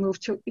decided to move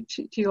to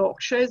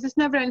Yorkshire. There's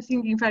never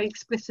anything been very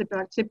explicit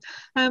about it,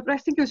 but I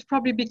think it was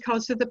probably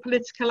because of the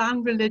political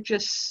and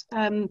religious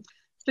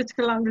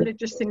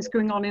things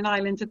going on in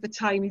Ireland at the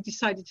time. He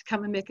decided to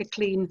come and make a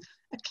clean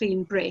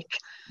break.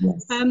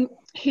 Yes.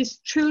 His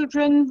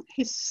children,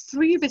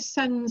 3 of his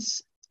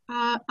sons,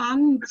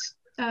 and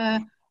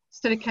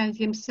Studdert Kennedy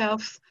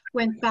himself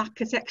went back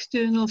as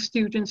external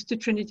students to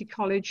Trinity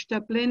College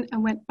Dublin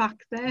and went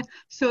back there.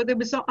 So there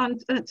was,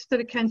 and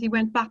Studdert Kennedy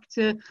went back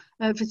to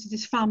visit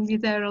his family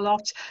there a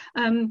lot.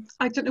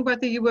 I don't know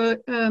whether you were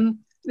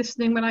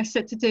listening when I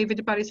said to David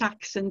about his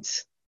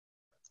accent.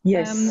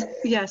 Yes.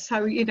 Yes,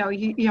 how, you know,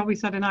 he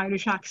always had an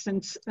Irish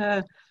accent,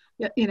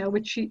 you know,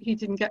 which he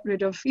didn't get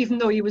rid of, even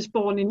though he was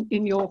born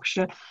in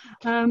Yorkshire.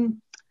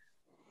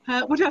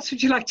 What else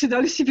would you like to know?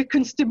 Let's see if you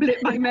can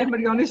stimulate my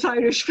memory on his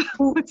Irish.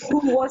 Who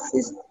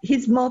was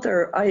his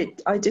mother?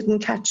 I didn't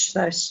catch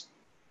that.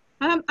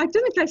 I don't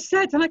think I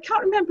said, and I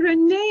can't remember her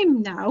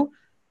name now.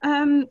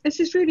 This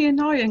is really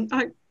annoying.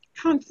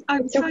 Because I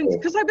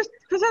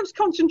was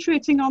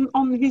concentrating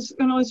on his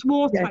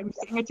wartime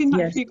thing. I didn't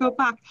actually go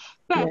back.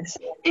 But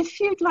if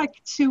you'd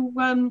like to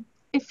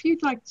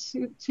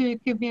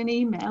give me an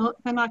email,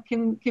 then I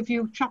can give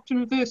you chapter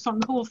and verse on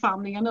the whole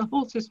family and the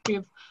whole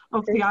history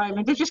of the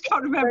island. I just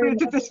can't remember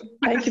it at this.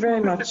 Thank you very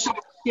much.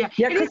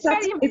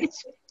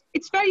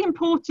 It's very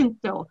important,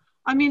 though.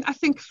 I mean, I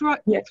think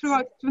throughout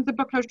the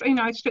book, you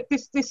know,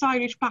 this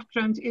Irish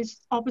background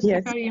is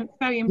obviously very,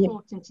 very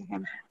important to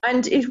him.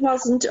 And it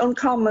wasn't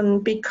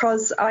uncommon,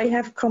 because I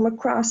have come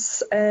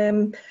across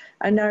an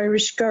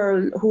Irish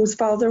girl whose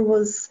father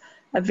was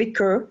a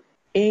vicar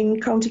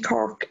in County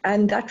Cork,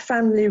 and that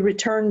family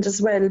returned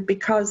as well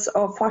because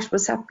of what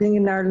was happening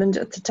in Ireland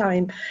at the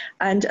time,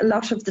 and a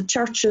lot of the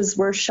churches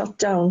were shut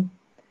down,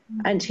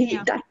 and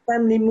that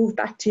family moved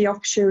back to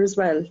Yorkshire as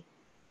well.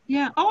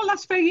 Yeah. Oh,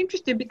 that's very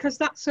interesting, because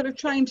that sort of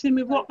chimes in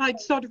with what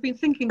I'd sort of been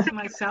thinking to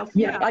myself.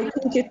 Yeah, I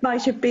think it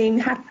might have been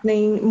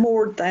happening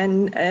more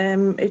than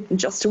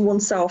just to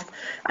oneself.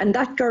 And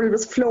that girl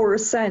was Flora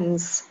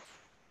Sands.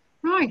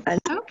 Right.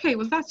 Okay.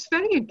 Well, that's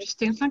very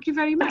interesting. Thank you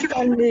very much.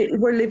 Family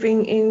were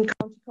living in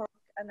County Cork,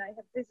 and I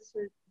have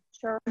visited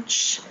a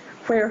church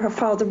where her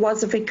father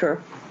was a vicar,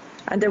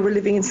 and they were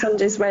living in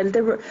Sunday as well.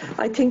 They were,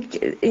 I think,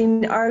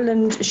 in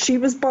Ireland. She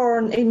was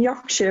born in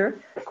Yorkshire,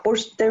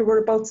 but there were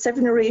about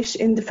 7 or 8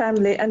 in the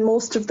family, and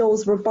most of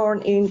those were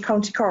born in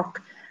County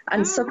Cork.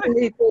 And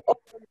suddenly, a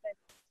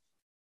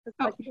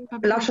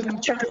lot of the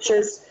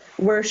churches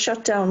were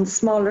shut down,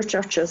 smaller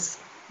churches.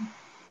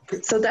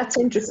 So that's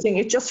interesting.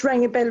 It just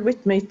rang a bell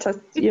with me.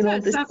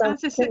 This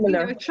sounds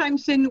similar. It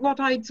chimes in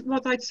what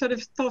I'd sort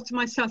of thought to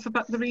myself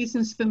about the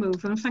reasons for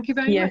moving. Thank you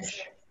very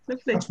much.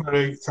 Lovely. Thanks,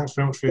 Marie. Thanks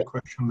very much for your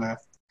question there.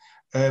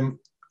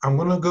 I'm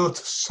going to go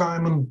to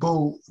Simon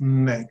Bull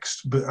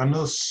next, but I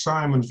know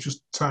Simon's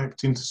just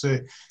typed in to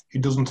say he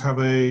doesn't have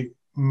a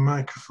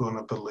microphone,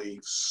 I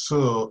believe.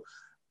 So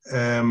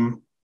there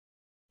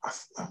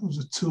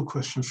was 2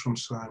 questions from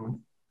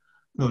Simon.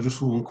 No,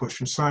 just 1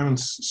 question.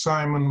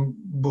 Simon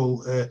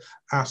Bull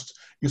asked,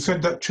 you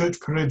said that church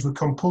parades were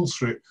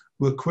compulsory.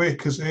 Were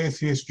Quakers,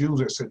 atheists,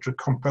 Jews, etc.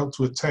 compelled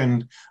to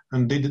attend,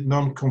 and did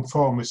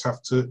non-conformists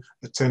have to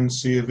attend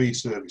C.A.V.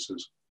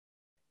 services?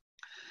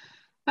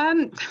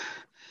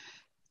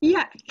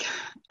 Yeah,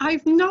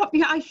 I've not.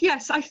 Yeah,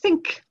 yes, I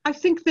think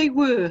they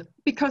were,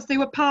 because they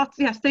were part.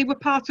 Yes, they were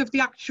part of the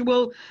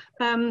actual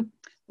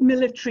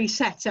military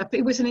setup.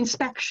 It was an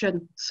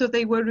inspection, so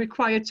they were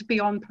required to be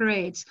on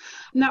parades.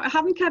 Now, I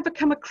haven't ever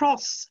come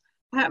across,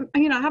 I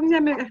haven't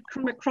ever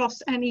come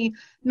across any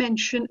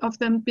mention of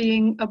them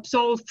being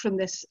absolved from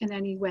this in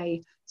any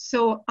way.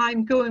 So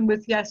I'm going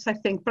with yes, I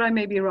think, but I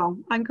may be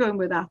wrong. I'm going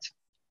with that.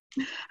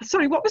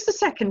 Sorry, what was the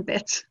second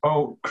bit?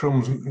 Oh,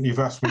 crumbs, you've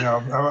asked me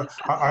now.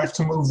 I have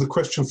to move the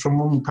question from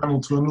one panel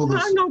to another.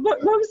 No,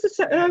 what was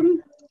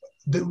the...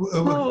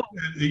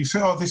 You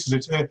say, oh, this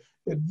is it.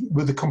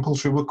 With the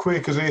compulsory, were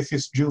Quakers,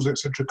 atheists, Jews,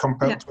 etc.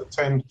 compelled to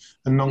attend,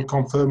 and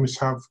non-conformists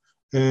have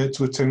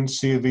to attend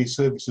CAV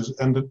services?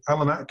 And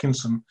Alan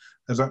Atkinson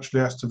has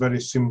actually asked a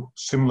very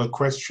similar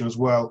question as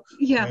well.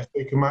 Yeah. I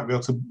think you might be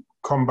able to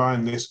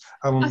combine this.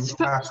 Alan asked,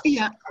 have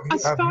you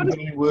done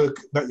any work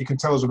that you can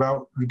tell us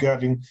about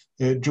regarding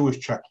Jewish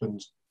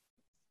chaplains?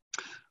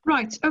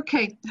 Right.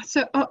 Okay.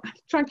 So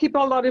try and keep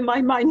all that in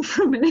my mind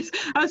for a minute.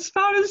 As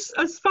far as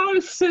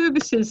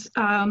services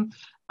are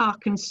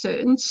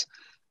concerned,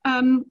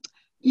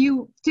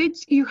 you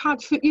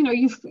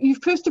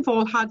first of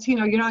all had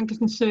your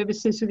Anglican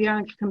services with the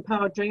Anglican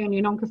padre and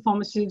your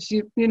non-conformists,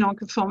 your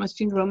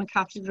non-conformists in Roman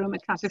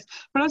Catholics.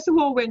 But as the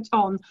war went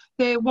on,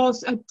 there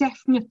was a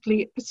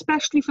definitely,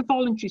 especially for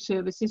voluntary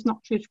services,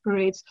 not church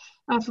parades,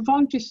 for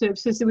voluntary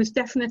services, there was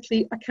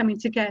definitely a coming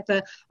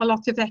together, a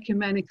lot of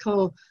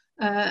ecumenical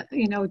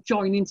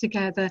joining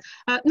together,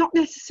 not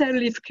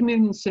necessarily for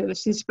communion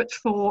services, but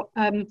for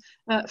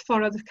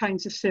other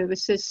kinds of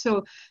services.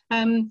 So,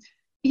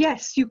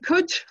 yes, you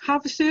could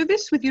have a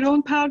service with your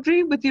own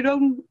padre, with your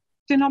own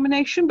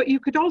denomination, but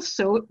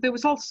there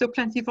was also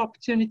plenty of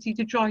opportunity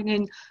to join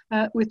in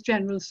with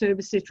general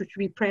services, which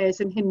would be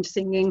prayers and hymn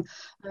singing,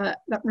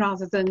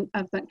 rather than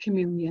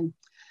communion.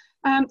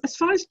 As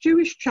far as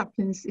Jewish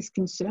chaplains is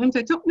concerned,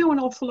 I don't know an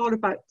awful lot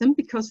about them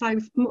because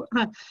I've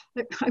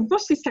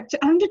mostly stuck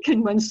to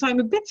Anglican ones, so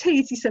I'm a bit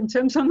hazy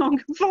sometimes on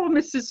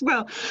non-conformists as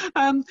well.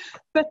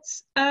 But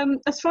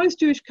as far as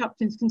Jewish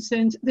chaplains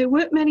concerned, there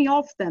weren't many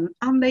of them,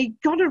 and they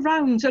got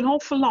around an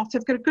awful lot.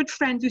 I've got a good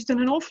friend who's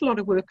done an awful lot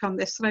of work on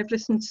this that I've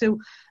listened to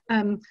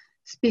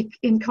speak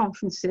in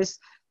conferences.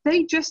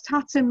 They just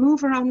had to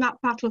move around that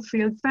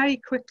battlefield very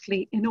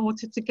quickly in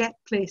order to get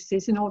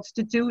places, in order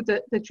to do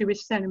the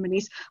Jewish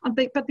ceremonies.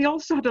 But they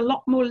also had a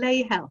lot more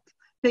lay help.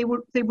 They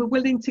were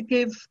willing to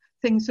give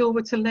things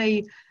over to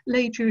lay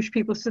Jewish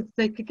people so that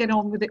they could get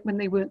on with it when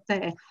they weren't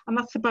there. And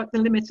that's about the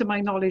limit of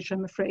my knowledge,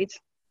 I'm afraid.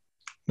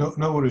 No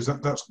worries.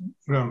 That's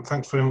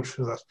thanks very much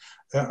for that.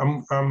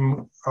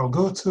 I'll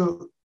go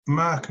to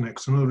Mark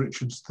next. I know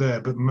Richard's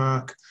there, but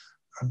Mark,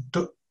 I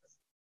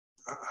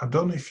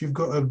don't know if you've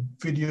got a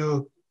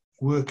video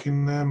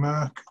working there,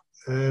 Mark.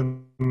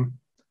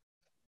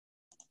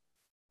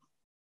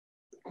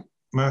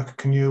 Mark,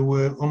 can you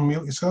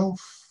unmute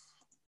yourself?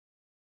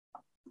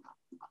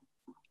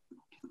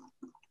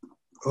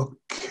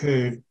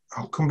 Okay,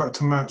 I'll come back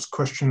to Mark's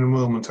question in a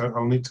moment.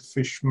 I'll need to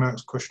fish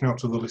Mark's question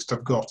out of the list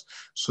I've got.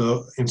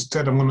 So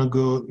instead, I'm going to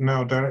go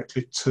now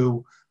directly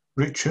to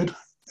Richard.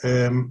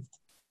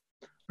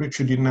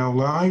 Richard, you're now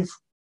live,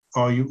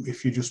 or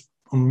if you just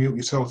unmute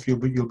yourself, you'll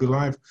be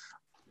live.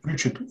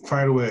 Richard,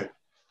 fire away.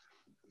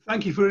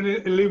 Thank you for an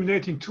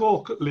illuminating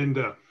talk,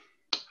 Linda.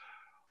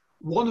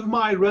 One of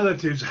my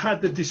relatives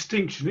had the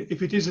distinction,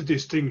 if it is a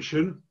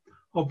distinction,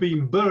 of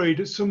being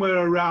buried somewhere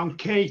around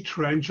K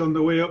Trench on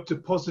the way up to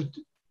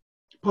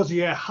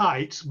Poziere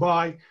Heights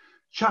by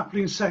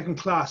Chaplain Second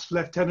Class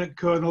Lieutenant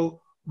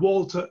Colonel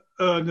Walter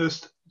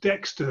Ernest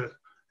Dexter,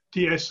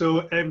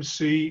 DSO,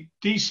 MC,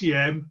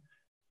 DCM,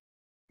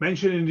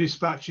 mentioned in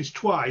dispatches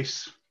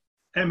twice,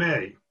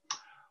 MA,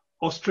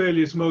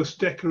 Australia's most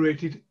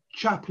decorated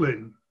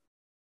chaplain.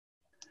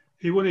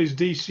 He won his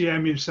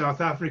DCM in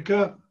South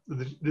Africa,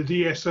 the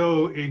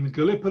DSO in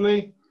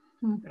Gallipoli,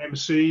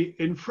 MC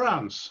in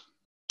France.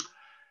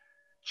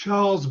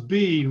 Charles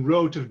Bean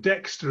wrote of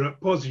Dexter at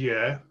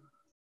Poziere,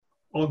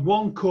 on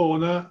one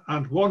corner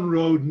and one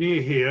road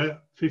near here,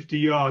 50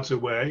 yards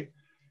away,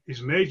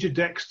 is Major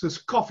Dexter's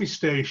coffee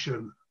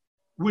station,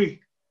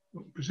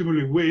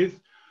 presumably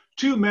with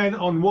 2 men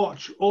on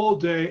watch all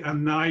day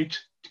and night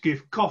to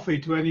give coffee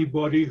to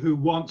anybody who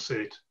wants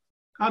it,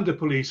 and a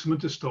policeman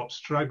to stop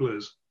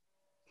stragglers.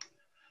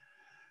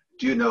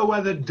 Do you know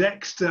whether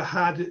Dexter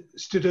had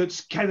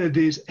Studdert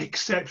Kennedy's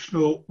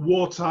exceptional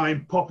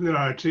wartime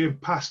popularity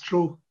and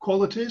pastoral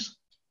qualities?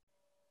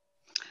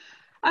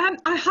 I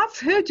have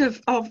heard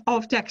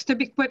of Dexter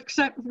because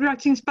I'm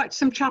writing about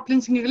some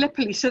chaplains in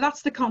Gallipoli, so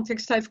that's the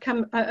context I've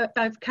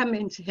come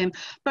into him.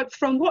 But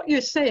from what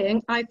you're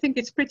saying, I think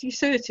it's pretty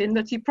certain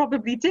that he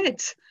probably did.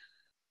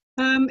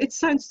 It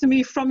sounds to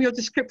me from your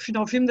description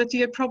of him that he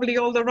had probably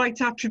all the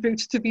right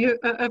attributes to be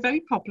a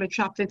very popular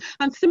chaplain.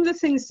 And some of the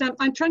things,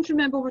 I'm trying to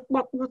remember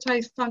what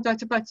I found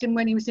out about him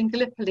when he was in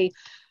Gallipoli.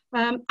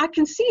 I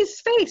can see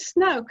his face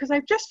now because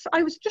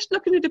I was just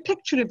looking at a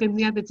picture of him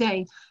the other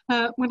day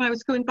when I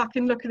was going back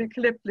and looking at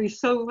Gallipoli.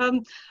 So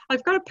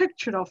I've got a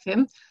picture of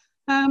him.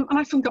 And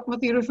I forgot what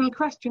the original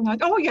question was.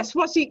 Oh yes,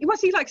 was he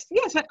like?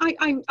 Yes,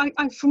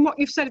 I from what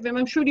you've said of him,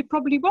 I'm sure he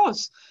probably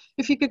was.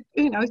 If he could,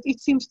 you know,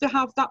 it seems to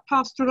have that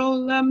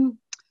pastoral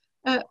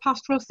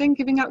thing,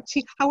 giving out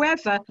tea.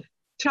 However,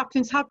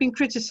 chaplains have been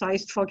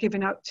criticised for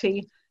giving out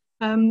tea,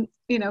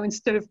 you know,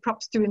 instead of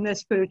perhaps doing their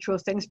spiritual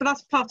things. But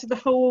that's part of the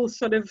whole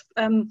sort of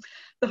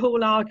the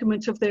whole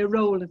argument of their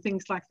role and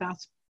things like that.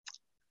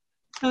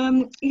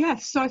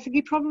 Yes, so I think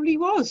he probably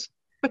was,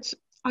 but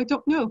I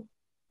don't know.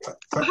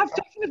 I have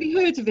definitely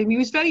heard of him. He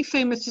was very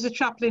famous as a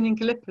chaplain in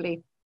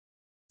Gallipoli.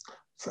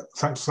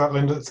 Thanks for that,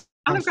 Linda.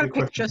 And I've got a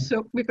picture,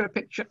 so we've got a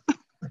picture.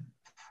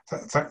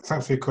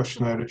 Thanks for your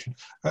question there, Richard.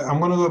 I'm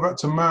going to go back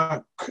to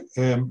Mark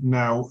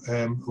now,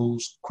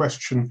 whose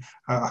question,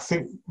 I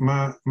think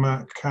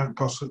Mark can't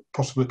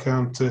possibly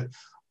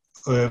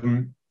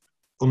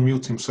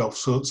unmute himself.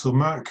 So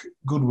Mark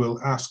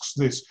Goodwill asks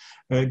this,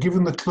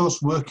 given the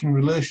close working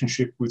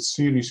relationship with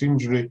serious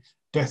injury,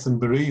 death and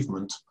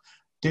bereavement,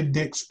 did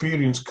the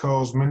experience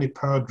cause many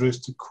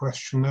padres to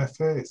question their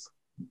faith?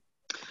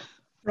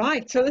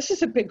 Right, so this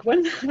is a big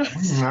one.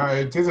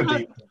 It is a deep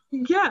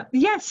one.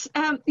 Yes,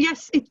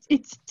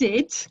 it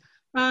did.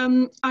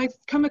 I've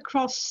come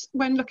across,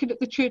 when looking at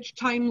the church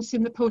times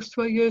in the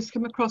post-war years,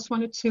 come across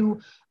one or two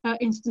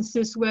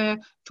instances where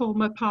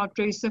former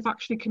padres have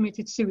actually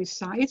committed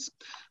suicide.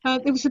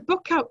 There was a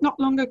book out not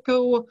long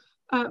ago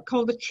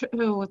called The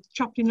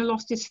Chaplain Who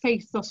Lost His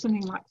Faith or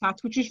something like that,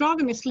 which is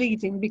rather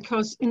misleading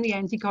because in the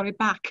end he got it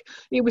back.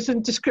 It was a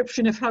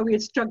description of how he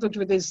had struggled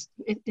with his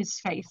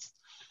faith.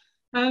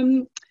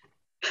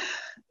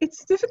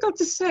 It's difficult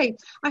to say.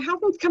 I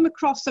haven't come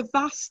across a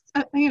vast,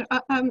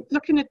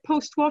 looking at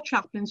post-war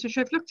chaplains, which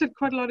I've looked at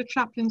quite a lot of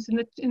chaplains in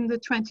the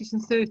 20s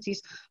and 30s,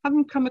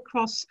 haven't come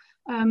across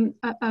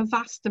a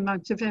vast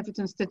amount of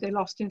evidence that they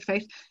lost in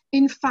faith.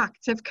 In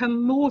fact, I've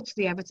come more to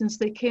the evidence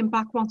they came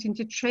back wanting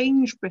to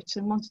change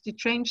Britain, wanted to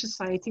change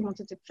society,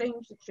 wanted to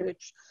change the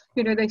church.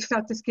 You know, they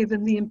felt this gave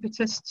them the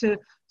impetus to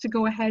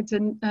go ahead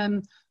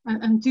and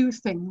do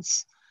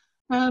things.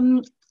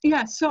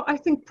 Yeah, so I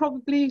think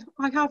probably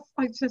I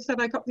just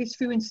said I got these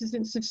few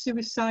incidents of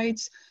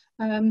suicides.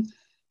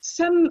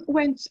 Some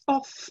went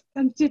off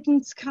and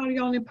didn't carry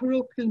on in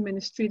parochial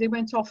ministry. They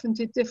went off and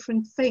did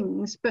different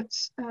things, but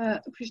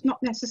which is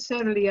not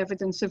necessarily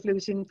evidence of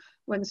losing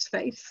one's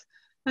faith.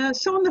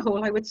 So on the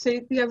whole, I would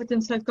say the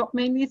evidence I've got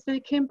mainly is they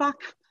came back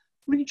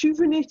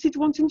rejuvenated,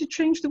 wanting to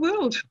change the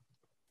world.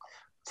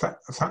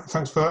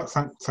 Thanks for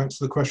that. Thanks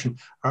for the question.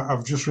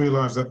 I've just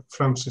realised that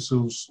Francis,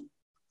 who's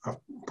I've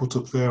put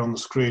up there on the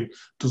screen,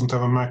 doesn't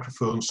have a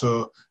microphone,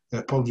 so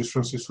apologies,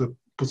 Francis, for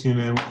putting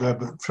your name up there.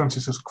 But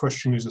Francis's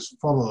question is as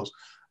follows.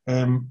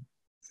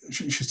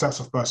 She starts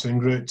off by saying,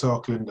 "Great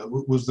talk, Linda.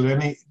 Was there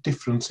any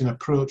difference in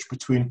approach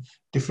between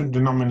different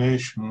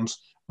denominations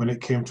when it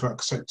came to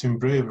accepting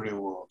bravery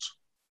awards?"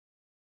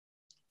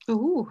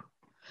 Oh,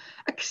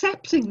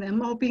 accepting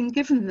them or being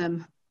given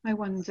them? I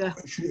wonder.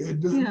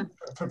 Yeah.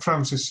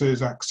 Francis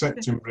says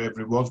accepting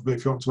bravery awards, but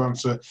if you want to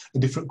answer a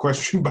different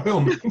question, by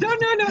all means. No.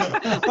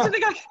 I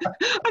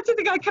don't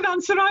think I can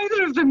answer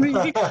either of them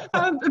really,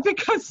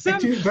 because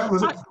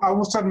I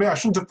must admit I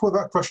shouldn't have put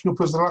that question up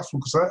as the last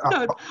one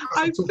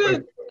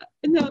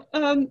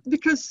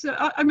because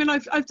I mean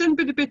I've done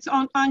a bit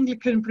on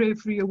Anglican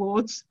bravery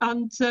awards,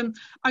 and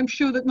I'm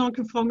sure that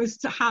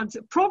nonconformists had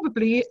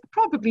probably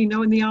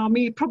know in the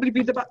army probably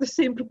be about the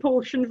same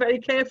proportion, very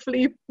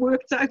carefully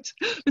worked out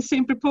the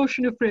same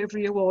proportion of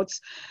bravery awards,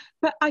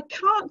 but I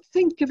can't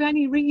think of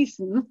any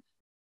reason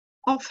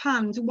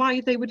offhand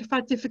why they would have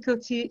had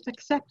difficulty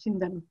accepting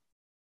them,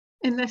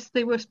 unless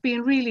they were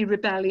being really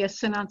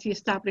rebellious and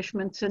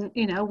anti-establishment and,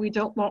 you know, we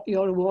don't want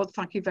your award,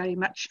 thank you very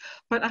much.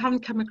 But I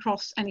haven't come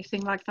across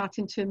anything like that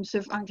in terms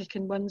of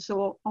Anglican ones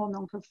or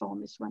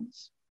non-conformist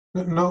ones.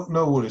 No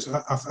worries.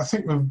 I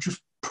think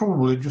we've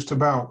probably just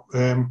about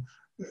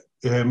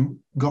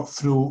got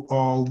through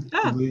all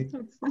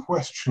the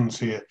questions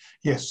here.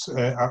 Yes,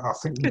 I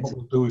think what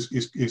we'll do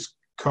is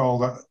call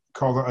that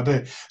a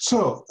day.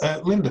 So,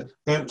 Linda,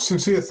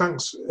 sincere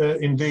thanks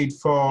indeed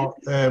for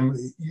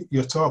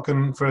your talk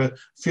and for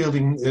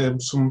fielding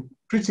some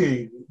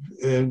pretty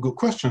good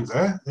questions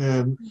there,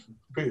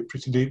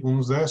 pretty deep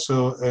ones there.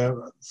 So,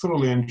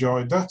 thoroughly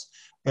enjoyed that.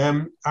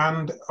 And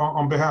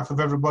on behalf of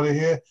everybody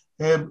here,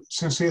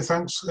 sincere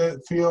thanks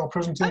for your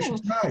presentation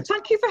tonight.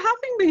 Thank you for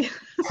having me.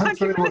 Thanks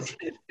very much.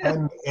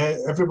 And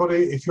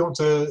everybody, if you want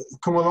to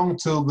come along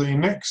till the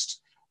next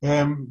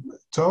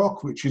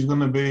talk, which is going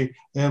to be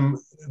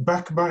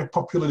back by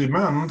popular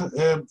demand,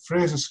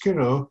 Fraser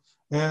Skirrow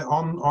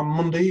on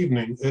Monday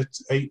evening at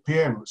 8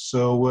 p.m.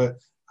 So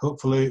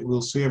hopefully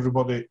we'll see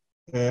everybody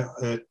at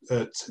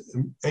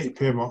 8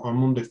 p.m. on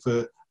Monday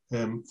for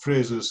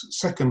Fraser's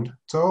second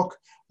talk.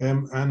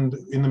 And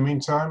in the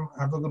meantime,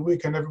 have a good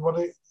weekend,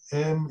 everybody,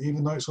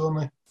 even though it's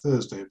only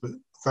Thursday. But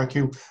thank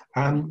you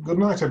and good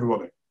night,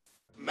 everybody.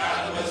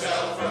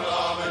 Mademoiselle from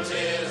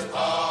Armentiers,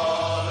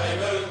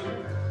 parlez-vous.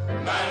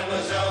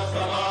 Mademoiselle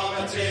from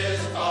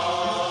Armentiers,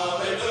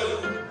 parlez-vous.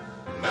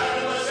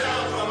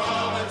 Mademoiselle from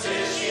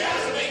Armentiers, she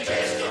hasn't been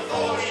kissed for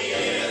 40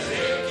 years.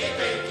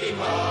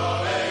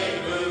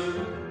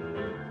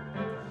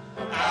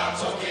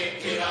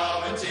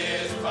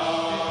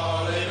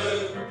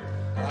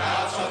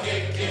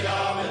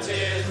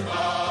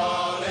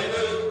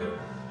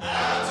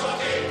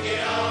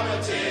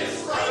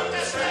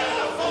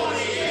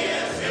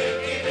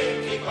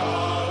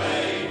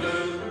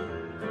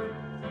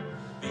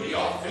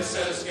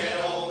 witnesses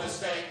get all the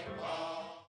state.